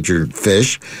the endangered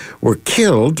fish were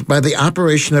killed by the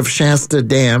operation of Shasta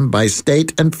Dam by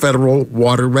state and federal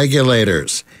water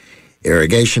regulators.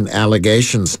 Irrigation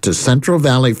allegations to Central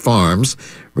Valley Farms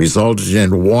resulted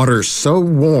in water so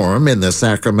warm in the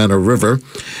Sacramento River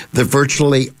that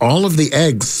virtually all of the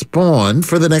eggs spawned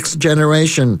for the next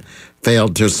generation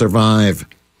failed to survive.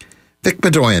 Vic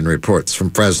Bedoyan reports from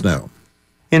Fresno.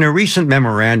 In a recent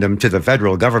memorandum to the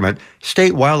federal government,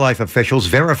 state wildlife officials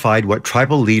verified what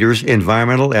tribal leaders,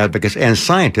 environmental advocates, and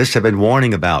scientists have been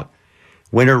warning about.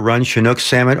 Winter-run Chinook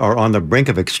salmon are on the brink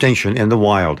of extinction in the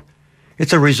wild.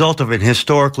 It's a result of an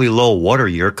historically low water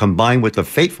year combined with the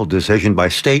fateful decision by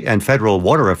state and federal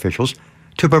water officials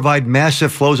to provide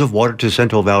massive flows of water to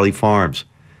Central Valley farms.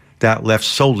 That left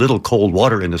so little cold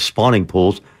water in the spawning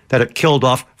pools that it killed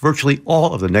off virtually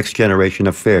all of the next generation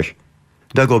of fish.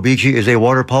 Doug Obici is a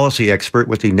water policy expert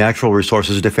with the Natural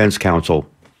Resources Defense Council.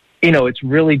 You know, it's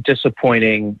really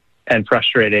disappointing and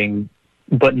frustrating,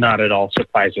 but not at all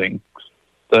surprising.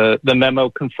 The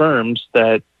memo confirms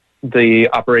that the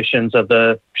operations of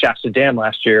the Shasta Dam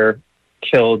last year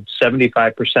killed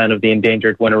 75% of the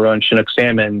endangered winter-run Chinook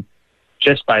salmon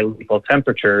just by lethal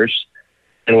temperatures.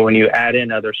 And when you add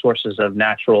in other sources of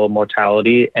natural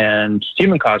mortality and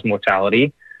human-caused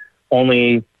mortality,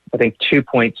 only I think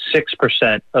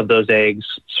 2.6% of those eggs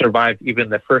survive even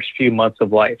the first few months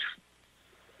of life,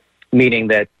 meaning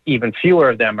that even fewer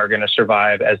of them are going to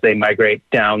survive as they migrate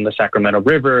down the Sacramento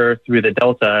River through the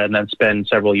Delta and then spend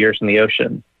several years in the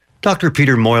ocean. Dr.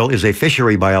 Peter Moyle is a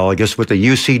fishery biologist with the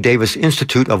UC Davis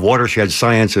Institute of Watershed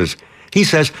Sciences. He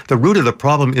says the root of the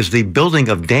problem is the building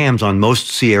of dams on most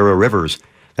Sierra rivers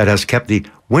that has kept the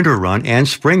winter-run and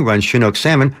spring-run Chinook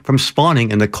salmon from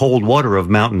spawning in the cold water of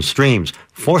mountain streams,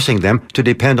 forcing them to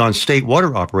depend on state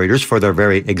water operators for their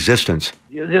very existence.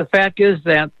 The fact is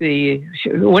that the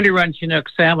winter-run Chinook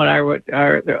salmon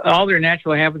are all their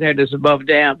natural habitat is above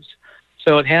dams,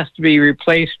 so it has to be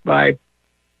replaced by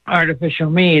artificial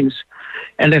means.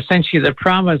 And essentially the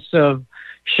promise of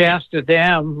Shasta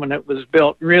Dam, when it was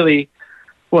built, really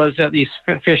was that these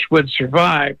fish would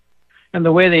survive. And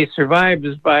the way they survived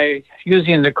is by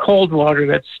using the cold water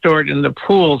that's stored in the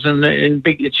pools in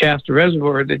Big Shasta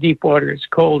Reservoir. The deep water is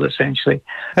cold, essentially.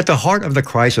 At the heart of the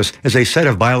crisis is a set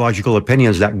of biological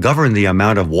opinions that govern the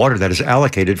amount of water that is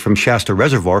allocated from Shasta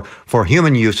Reservoir for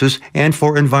human uses and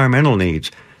for environmental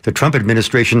needs. The Trump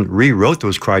administration rewrote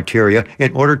those criteria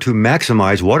in order to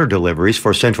maximize water deliveries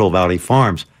for Central Valley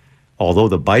farms. Although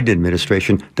the Biden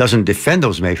administration doesn't defend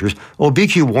those measures,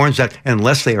 Obici warns that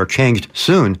unless they are changed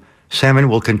soon, salmon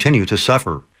will continue to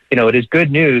suffer. You know, it is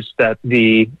good news that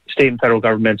the state and federal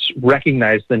governments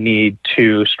recognize the need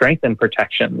to strengthen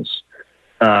protections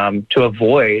to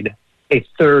avoid a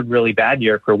third really bad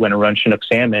year for winter-run Chinook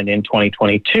salmon in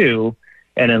 2022,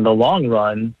 and in the long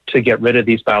run, to get rid of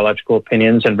these biological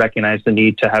opinions and recognize the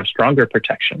need to have stronger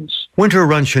protections.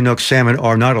 Winter-run Chinook salmon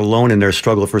are not alone in their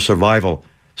struggle for survival.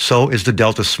 So is the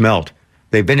Delta smelt.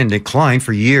 They've been in decline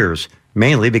for years.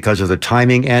 mainly because of the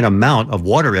timing and amount of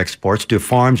water exports to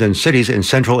farms and cities in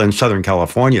Central and Southern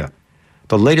California.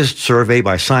 The latest survey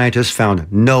by scientists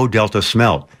found no Delta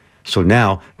smelt. So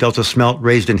now, Delta smelt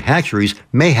raised in hatcheries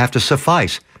may have to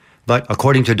suffice. But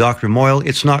according to Dr. Moyle,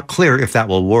 it's not clear if that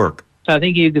will work. I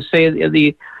think you could say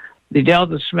the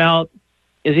Delta smelt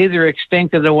is either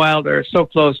extinct in the wild or so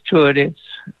close to it, it's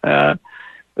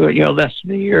less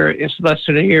than a year. It's less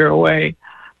than a year away.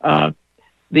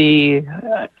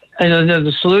 The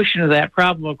solution to that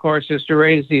problem, of course, is to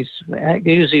use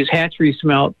these hatchery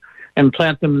smelt and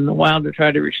plant them in the wild to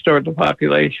try to restore the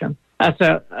population. That's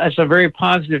a very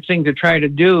positive thing to try to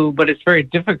do, but it's very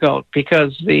difficult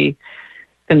because the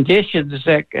conditions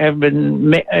that have been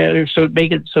make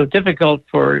it so difficult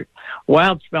for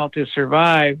wild smelt to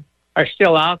survive are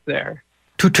still out there.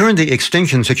 To turn the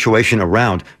extinction situation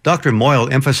around, Dr.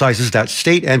 Moyle emphasizes that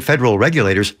state and federal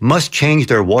regulators must change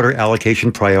their water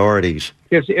allocation priorities.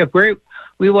 If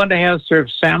we want to have sort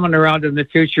of salmon around in the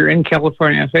future in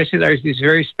California, especially there's these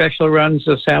very special runs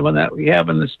of salmon that we have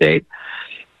in the state,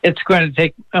 it's going to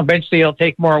take, eventually it'll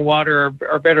take more water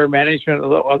or better management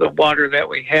of the water that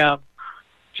we have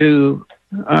to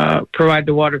provide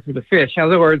the water for the fish. In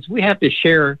other words, we have to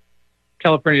share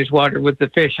California's water with the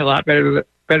fish a lot better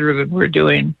than we're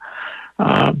doing,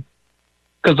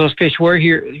 because those fish were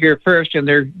here first, and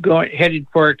they're headed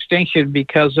for extinction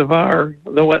because of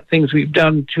what things we've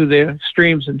done to the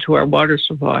streams and to our water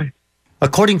supply.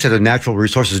 According to the Natural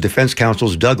Resources Defense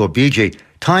Council's Doug Obiji,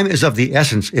 time is of the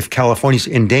essence if California's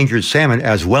endangered salmon,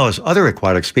 as well as other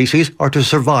aquatic species, are to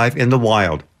survive in the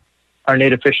wild. Our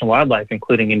native fish and wildlife,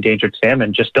 including endangered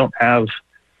salmon, just don't have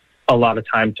a lot of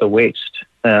time to waste.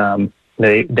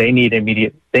 They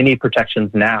need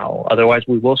protections now. Otherwise,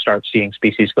 we will start seeing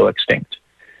species go extinct.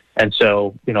 And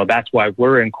so, that's why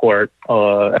we're in court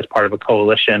as part of a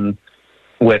coalition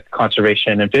with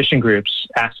conservation and fishing groups,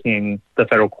 asking the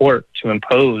federal court to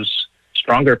impose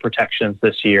stronger protections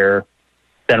this year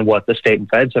than what the state and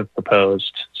feds have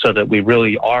proposed, so that we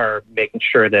really are making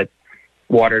sure that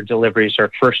water deliveries are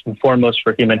first and foremost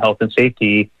for human health and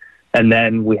safety, and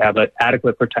then we have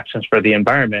adequate protections for the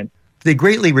environment. The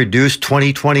greatly reduced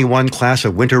 2021 class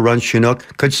of winter run Chinook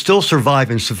could still survive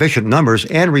in sufficient numbers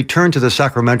and return to the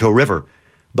Sacramento River.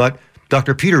 But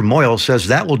Dr. Peter Moyle says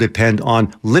that will depend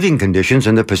on living conditions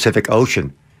in the Pacific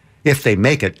Ocean. If they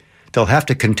make it, they'll have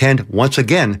to contend once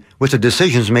again with the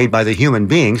decisions made by the human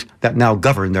beings that now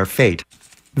govern their fate.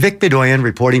 Vic Bedoyan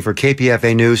reporting for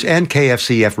KPFA News and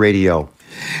KFCF Radio.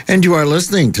 And you are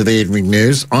listening to the Evening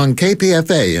News on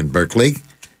KPFA in Berkeley,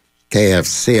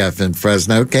 KFCF in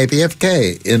Fresno,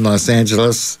 KPFK in Los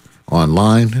Angeles,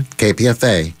 online at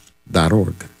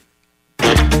kpfa.org.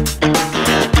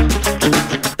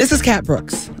 This is Kat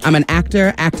Brooks. I'm an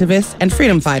actor, activist, and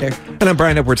freedom fighter. And I'm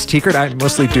Brian Edwards-Tiekert. I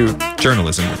mostly do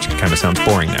journalism, which kind of sounds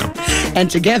boring now. And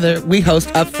together, we host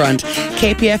Upfront,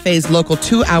 KPFA's local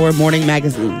 2-hour morning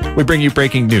magazine. We bring you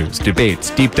breaking news, debates,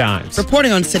 deep dives.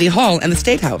 Reporting on City Hall and the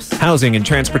State House. Housing and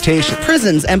transportation.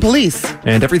 Prisons and police.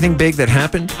 And everything big that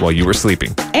happened while you were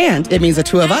sleeping. And it means the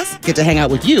two of us get to hang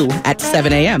out with you at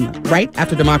 7 a.m., right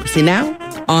after Democracy Now!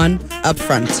 On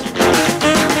Upfront.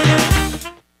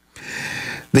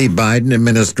 The Biden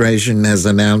administration has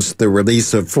announced the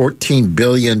release of $14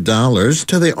 billion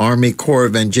to the Army Corps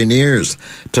of Engineers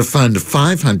to fund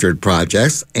 500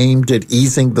 projects aimed at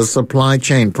easing the supply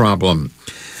chain problem.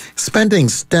 Spending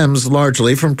stems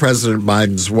largely from President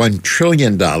Biden's $1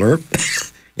 trillion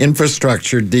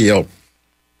infrastructure deal.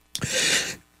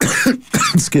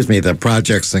 Excuse me, the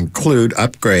projects include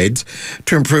upgrades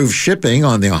to improve shipping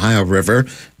on the Ohio River,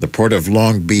 the Port of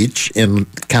Long Beach in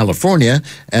California,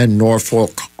 and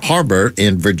Norfolk Harbor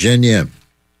in Virginia.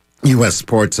 U.S.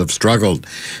 ports have struggled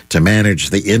to manage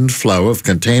the inflow of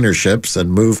container ships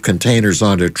and move containers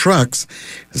onto trucks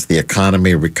as the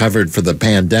economy recovered for the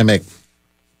pandemic,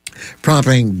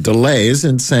 prompting delays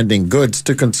in sending goods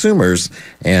to consumers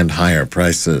and higher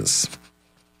prices.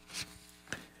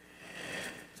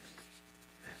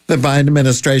 The Biden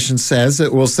administration says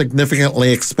it will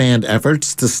significantly expand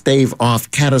efforts to stave off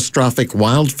catastrophic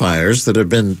wildfires that have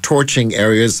been torching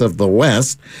areas of the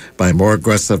West by more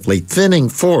aggressively thinning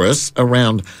forests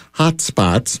around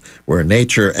hotspots where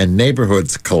nature and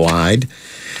neighborhoods collide.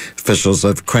 Officials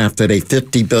have crafted a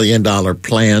 $50 billion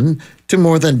plan to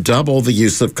more than double the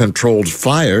use of controlled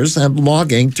fires and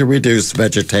logging to reduce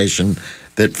vegetation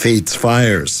that feeds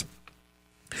fires.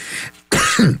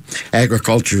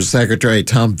 Agriculture Secretary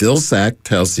Tom Vilsack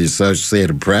tells the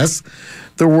Associated Press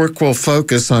the work will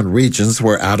focus on regions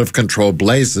where out-of-control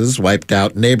blazes wiped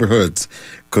out neighborhoods,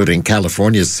 including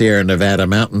California's Sierra Nevada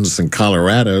mountains and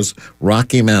Colorado's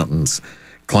Rocky Mountains.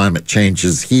 climate change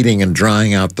is heating and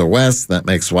drying out the West. That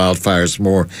makes wildfires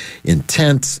more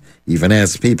intense, even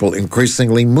as people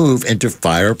increasingly move into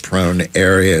fire-prone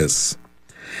areas.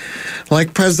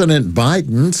 Like President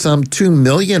Biden, some 2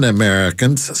 million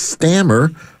Americans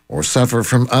stammer or suffer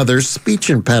from other speech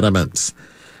impediments.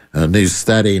 A new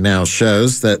study now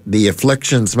shows that the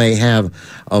afflictions may have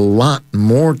a lot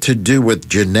more to do with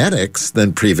genetics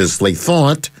than previously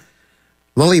thought.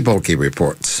 Lily Bolke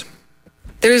reports.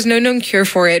 There is no known cure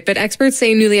for it, but experts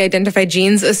say newly identified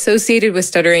genes associated with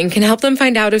stuttering can help them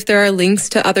find out if there are links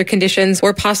to other conditions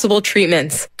or possible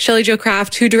treatments. Shelley Jo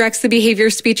Kraft, who directs the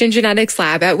Behavior, Speech, and Genetics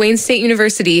Lab at Wayne State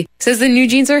University, says the new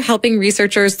genes are helping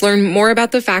researchers learn more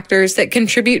about the factors that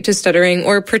contribute to stuttering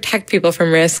or protect people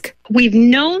from risk. We've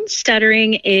known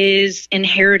stuttering is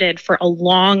inherited for a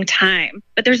long time,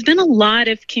 but there's been a lot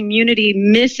of community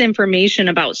misinformation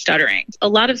about stuttering, a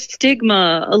lot of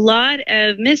stigma, a lot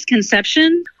of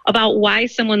misconception about why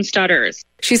someone stutters.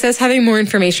 She says having more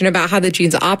information about how the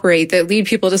genes operate that lead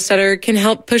people to stutter can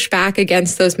help push back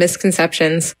against those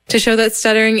misconceptions to show that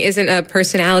stuttering isn't a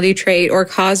personality trait or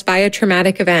caused by a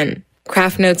traumatic event.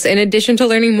 Kraft notes, in addition to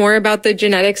learning more about the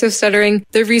genetics of stuttering,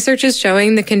 the research is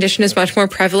showing the condition is much more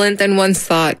prevalent than once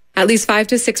thought. At least 5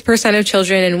 to 6% of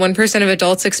children and 1% of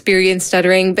adults experience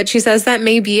stuttering, but she says that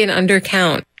may be an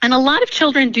undercount. And a lot of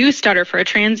children do stutter for a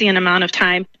transient amount of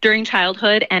time during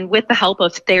childhood, and with the help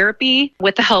of therapy,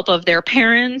 with the help of their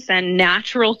parents and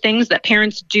natural things that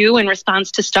parents do in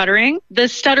response to stuttering, the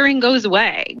stuttering goes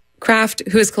away. Kraft,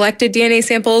 who has collected DNA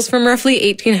samples from roughly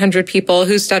 1,800 people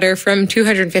who stutter from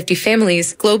 250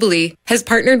 families globally, has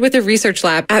partnered with a research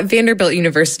lab at Vanderbilt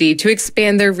University to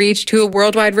expand their reach to a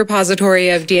worldwide repository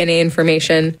of DNA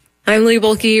information. I'm Lee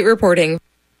Bolke reporting.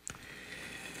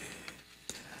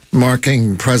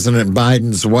 Marking President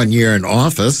Biden's 1 year in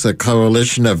office, a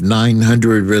coalition of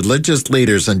 900 religious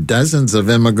leaders and dozens of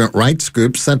immigrant rights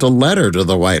groups sent a letter to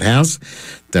the White House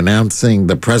denouncing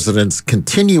the president's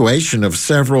continuation of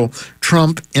several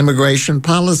Trump immigration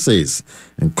policies,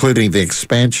 including the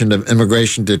expansion of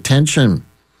immigration detention.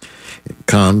 It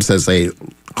comes as a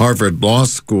Harvard Law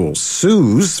School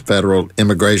sues federal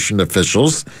immigration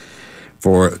officials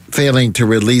for failing to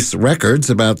release records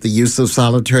about the use of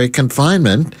solitary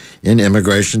confinement in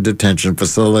immigration detention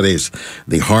facilities.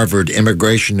 The Harvard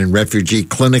Immigration and Refugee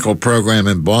Clinical Program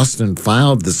in Boston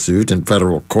filed the suit in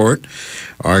federal court,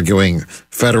 arguing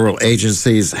federal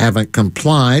agencies haven't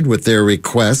complied with their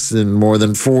requests in more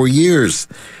than 4 years.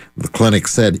 The clinic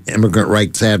said immigrant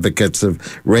rights advocates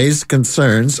have raised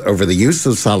concerns over the use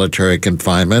of solitary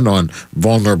confinement on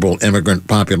vulnerable immigrant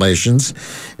populations,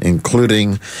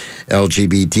 including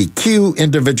LGBTQ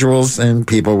individuals and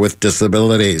people with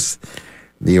disabilities.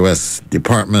 The U.S.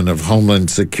 Department of Homeland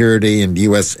Security and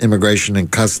U.S. Immigration and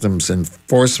Customs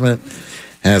Enforcement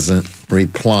hasn't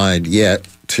replied yet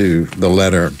to the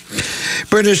letter.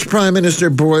 British Prime Minister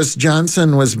Boris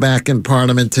Johnson was back in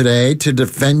Parliament today to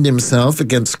defend himself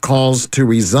against calls to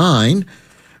resign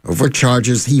over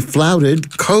charges he flouted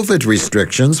COVID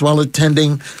restrictions while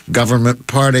attending government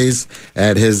parties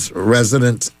at his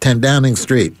residence 10 Downing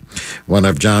Street. One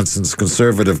of Johnson's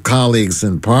Conservative colleagues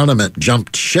in Parliament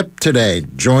jumped ship today,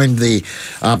 joined the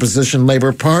opposition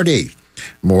Labour Party.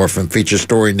 More from Feature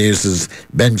Story News'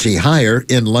 Benji Heyer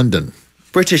in London.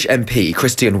 British MP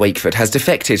Christian Wakeford has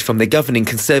defected from the governing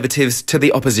Conservatives to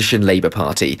the opposition Labour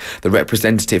Party. The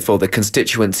representative for the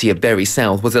constituency of Bury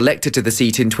South was elected to the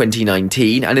seat in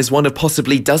 2019 and is one of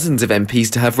possibly dozens of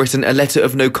MPs to have written a letter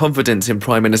of no confidence in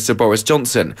Prime Minister Boris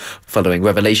Johnson, following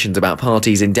revelations about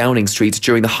parties in Downing Street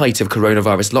during the height of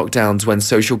coronavirus lockdowns when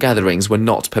social gatherings were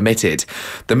not permitted.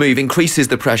 The move increases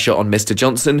the pressure on Mr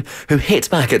Johnson, who hit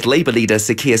back at Labour leader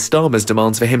Sir Keir Starmer's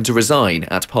demands for him to resign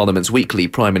at Parliament's weekly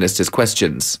Prime Minister's Questions. He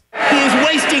is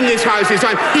wasting this House's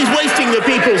time. He's wasting the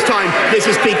people's time,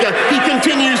 Mr. Speaker. He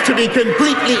continues to be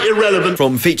completely irrelevant.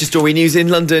 From Feature Story News in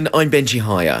London, I'm Benji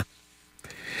Heyer.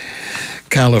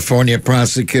 California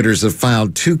prosecutors have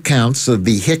filed 2 counts of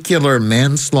vehicular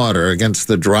manslaughter against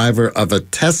the driver of a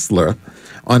Tesla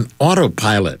on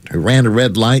autopilot who ran a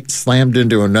red light, slammed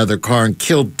into another car, and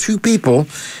killed 2 people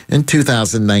in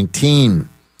 2019.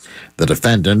 The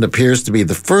defendant appears to be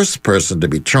the first person to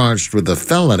be charged with a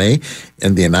felony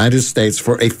in the United States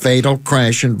for a fatal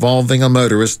crash involving a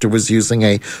motorist who was using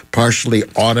a partially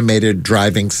automated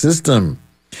driving system.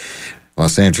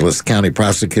 Los Angeles County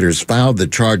prosecutors filed the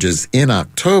charges in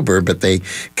October, but they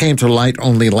came to light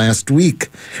only last week.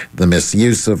 The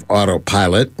misuse of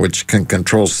autopilot, which can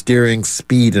control steering,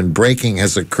 speed, and braking,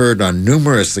 has occurred on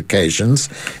numerous occasions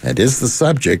and is the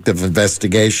subject of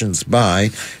investigations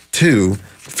by 2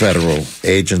 federal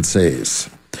agencies.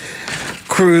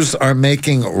 Crews are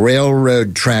making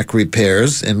railroad track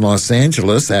repairs in Los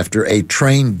Angeles after a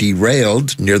train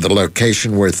derailed near the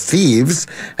location where thieves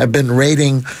have been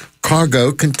raiding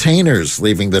cargo containers,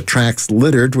 leaving the tracks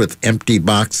littered with empty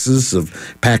boxes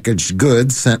of packaged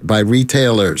goods sent by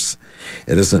retailers.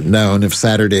 It isn't known if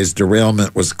Saturday's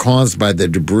derailment was caused by the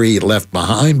debris left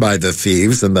behind by the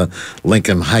thieves in the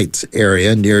Lincoln Heights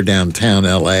area near downtown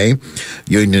L.A.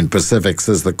 Union Pacific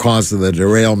says the cause of the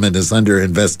derailment is under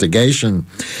investigation.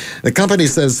 The company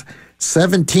says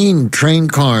 17 train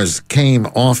cars came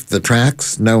off the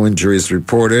tracks. No injuries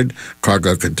reported.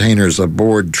 Cargo containers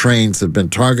aboard trains have been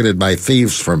targeted by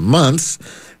thieves for months.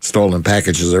 Stolen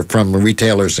packages are from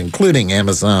retailers including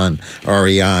Amazon,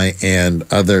 REI, and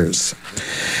others.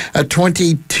 A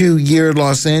 22-year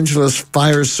Los Angeles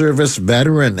Fire Service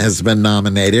veteran has been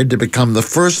nominated to become the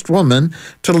first woman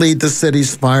to lead the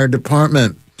city's fire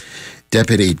department.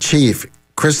 Deputy Chief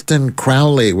Kristen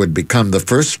Crowley would become the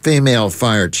first female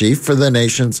fire chief for the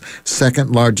nation's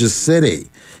second-largest city,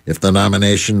 if the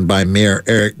nomination by Mayor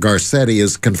Eric Garcetti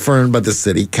is confirmed by the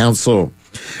city council.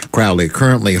 Crowley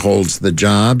currently holds the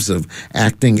jobs of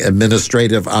acting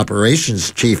administrative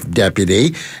operations chief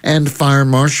deputy and fire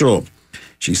marshal.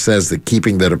 She says that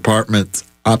keeping the department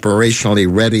operationally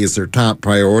ready is her top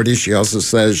priority. She also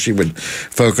says she would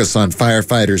focus on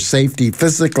firefighter safety,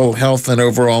 physical health, and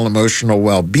overall emotional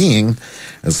well-being,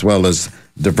 as well as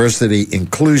diversity,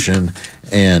 inclusion,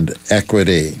 and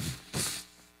equity.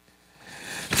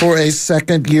 For a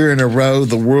second year in a row,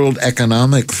 the World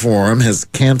Economic Forum has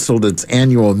canceled its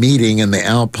annual meeting in the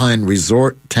Alpine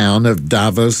resort town of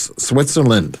Davos,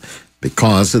 Switzerland,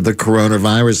 because of the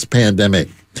coronavirus pandemic.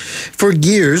 For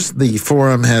years, the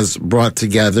forum has brought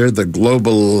together the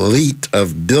global elite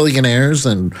of billionaires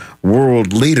and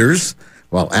world leaders,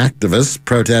 while activists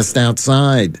protest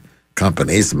outside.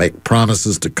 Companies make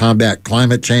promises to combat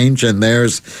climate change, and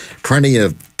there's plenty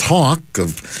of talk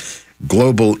of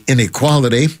global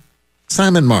inequality.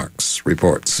 Simon Marks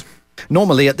reports.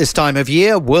 Normally at this time of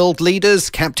year, world leaders,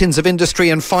 captains of industry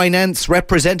and finance,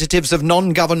 representatives of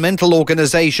non-governmental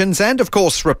organisations and, of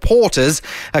course, reporters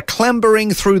are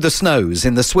clambering through the snows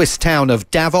in the Swiss town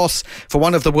of Davos for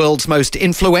one of the world's most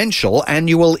influential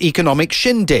annual economic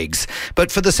shindigs. But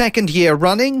for the second year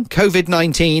running,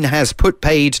 COVID-19 has put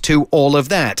paid to all of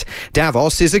that.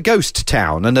 Davos is a ghost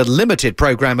town and a limited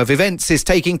programme of events is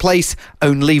taking place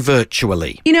only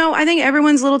virtually. You know, I think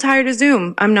everyone's a little tired of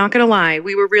Zoom. I'm not going to lie.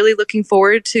 We were really looking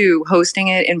forward to hosting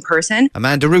it in person.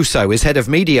 Amanda Russo is head of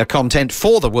media content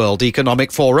for the World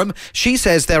Economic Forum. She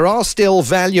says there are still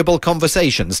valuable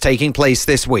conversations taking place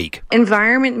this week.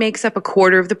 Environment makes up a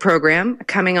quarter of the program,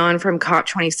 coming on from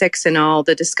COP26 and all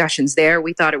the discussions there.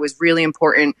 We thought it was really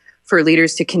important for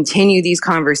leaders to continue these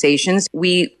conversations.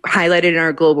 We highlighted in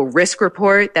our global risk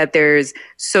report that there's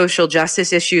social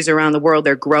justice issues around the world.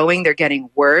 They're growing. They're getting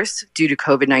worse due to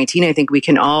COVID-19. I think we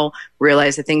can all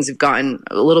realize that things have gotten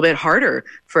a little bit harder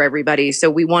for everybody. So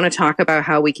we want to talk about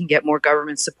how we can get more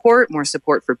government support, more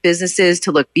support for businesses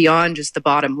to look beyond just the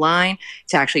bottom line,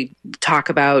 to actually talk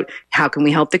about how can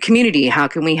we help the community? How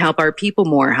can we help our people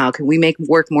more? How can we make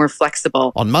work more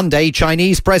flexible? On Monday,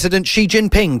 Chinese President Xi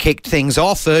Jinping kicked things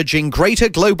off, urging greater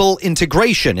global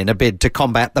integration in a bid to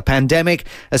combat the pandemic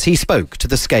as he spoke to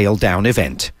the scaled-down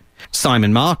event.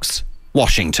 Simon Marks,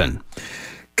 Washington.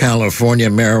 California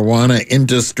marijuana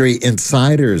industry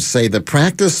insiders say the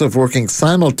practice of working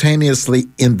simultaneously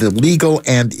in the legal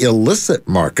and illicit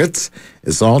markets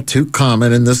is all too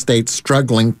common in the state's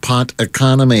struggling pot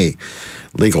economy.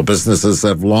 Legal businesses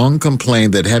have long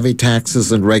complained that heavy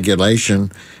taxes and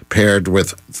regulation paired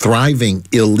with thriving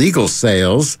illegal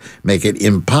sales make it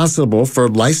impossible for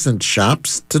licensed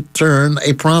shops to turn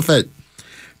a profit.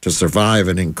 To survive,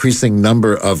 an increasing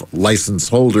number of license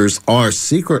holders are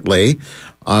secretly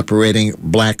operating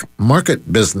black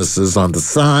market businesses on the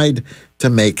side to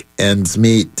make ends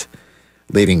meet.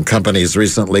 Leading companies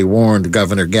recently warned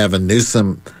Governor Gavin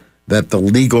Newsom that the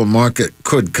legal market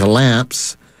could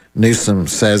collapse. Newsom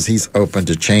says he's open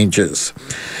to changes.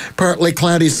 Partly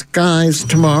cloudy skies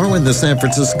tomorrow in the San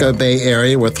Francisco Bay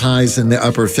Area with highs in the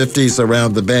upper 50s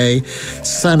around the Bay.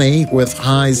 Sunny with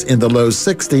highs in the low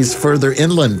 60s further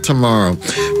inland tomorrow.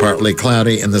 Partly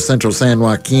cloudy in the central San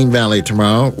Joaquin Valley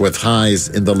tomorrow with highs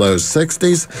in the low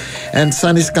 60s. And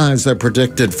sunny skies are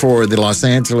predicted for the Los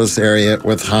Angeles area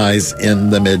with highs in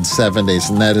the mid 70s.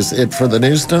 And that is it for the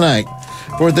news tonight.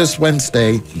 For this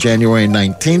Wednesday, January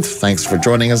 19th. Thanks for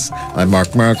joining us. I'm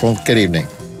Mark Miracle. Good evening.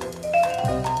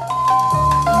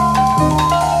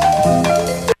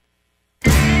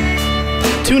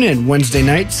 Tune in Wednesday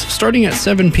nights starting at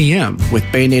 7 p.m. with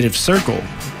Bay Native Circle,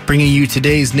 bringing you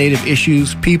today's native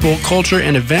issues, people, culture,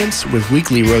 and events with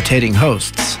weekly rotating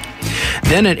hosts.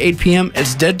 Then at 8 p.m.,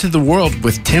 it's Dead to the World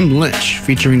with Tim Lynch,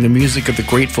 featuring the music of the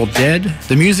Grateful Dead,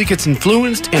 the music it's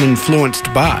influenced and influenced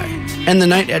by. And the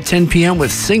night at 10 p.m.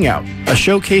 with Sing Out, a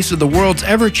showcase of the world's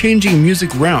ever-changing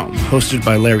music realm, hosted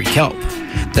by Larry Kelp.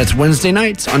 That's Wednesday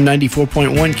nights on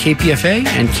 94.1 KPFA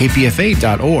and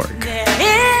kpfa.org.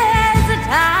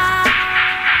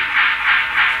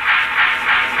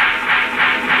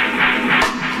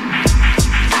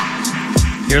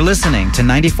 You're listening to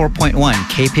 94.1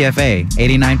 KPFA,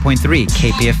 89.3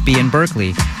 KPFB in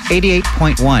Berkeley,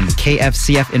 88.1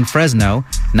 KFCF in Fresno,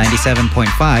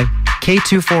 97.5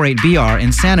 K248BR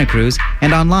in Santa Cruz,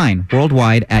 and online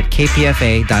worldwide at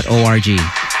kpfa.org.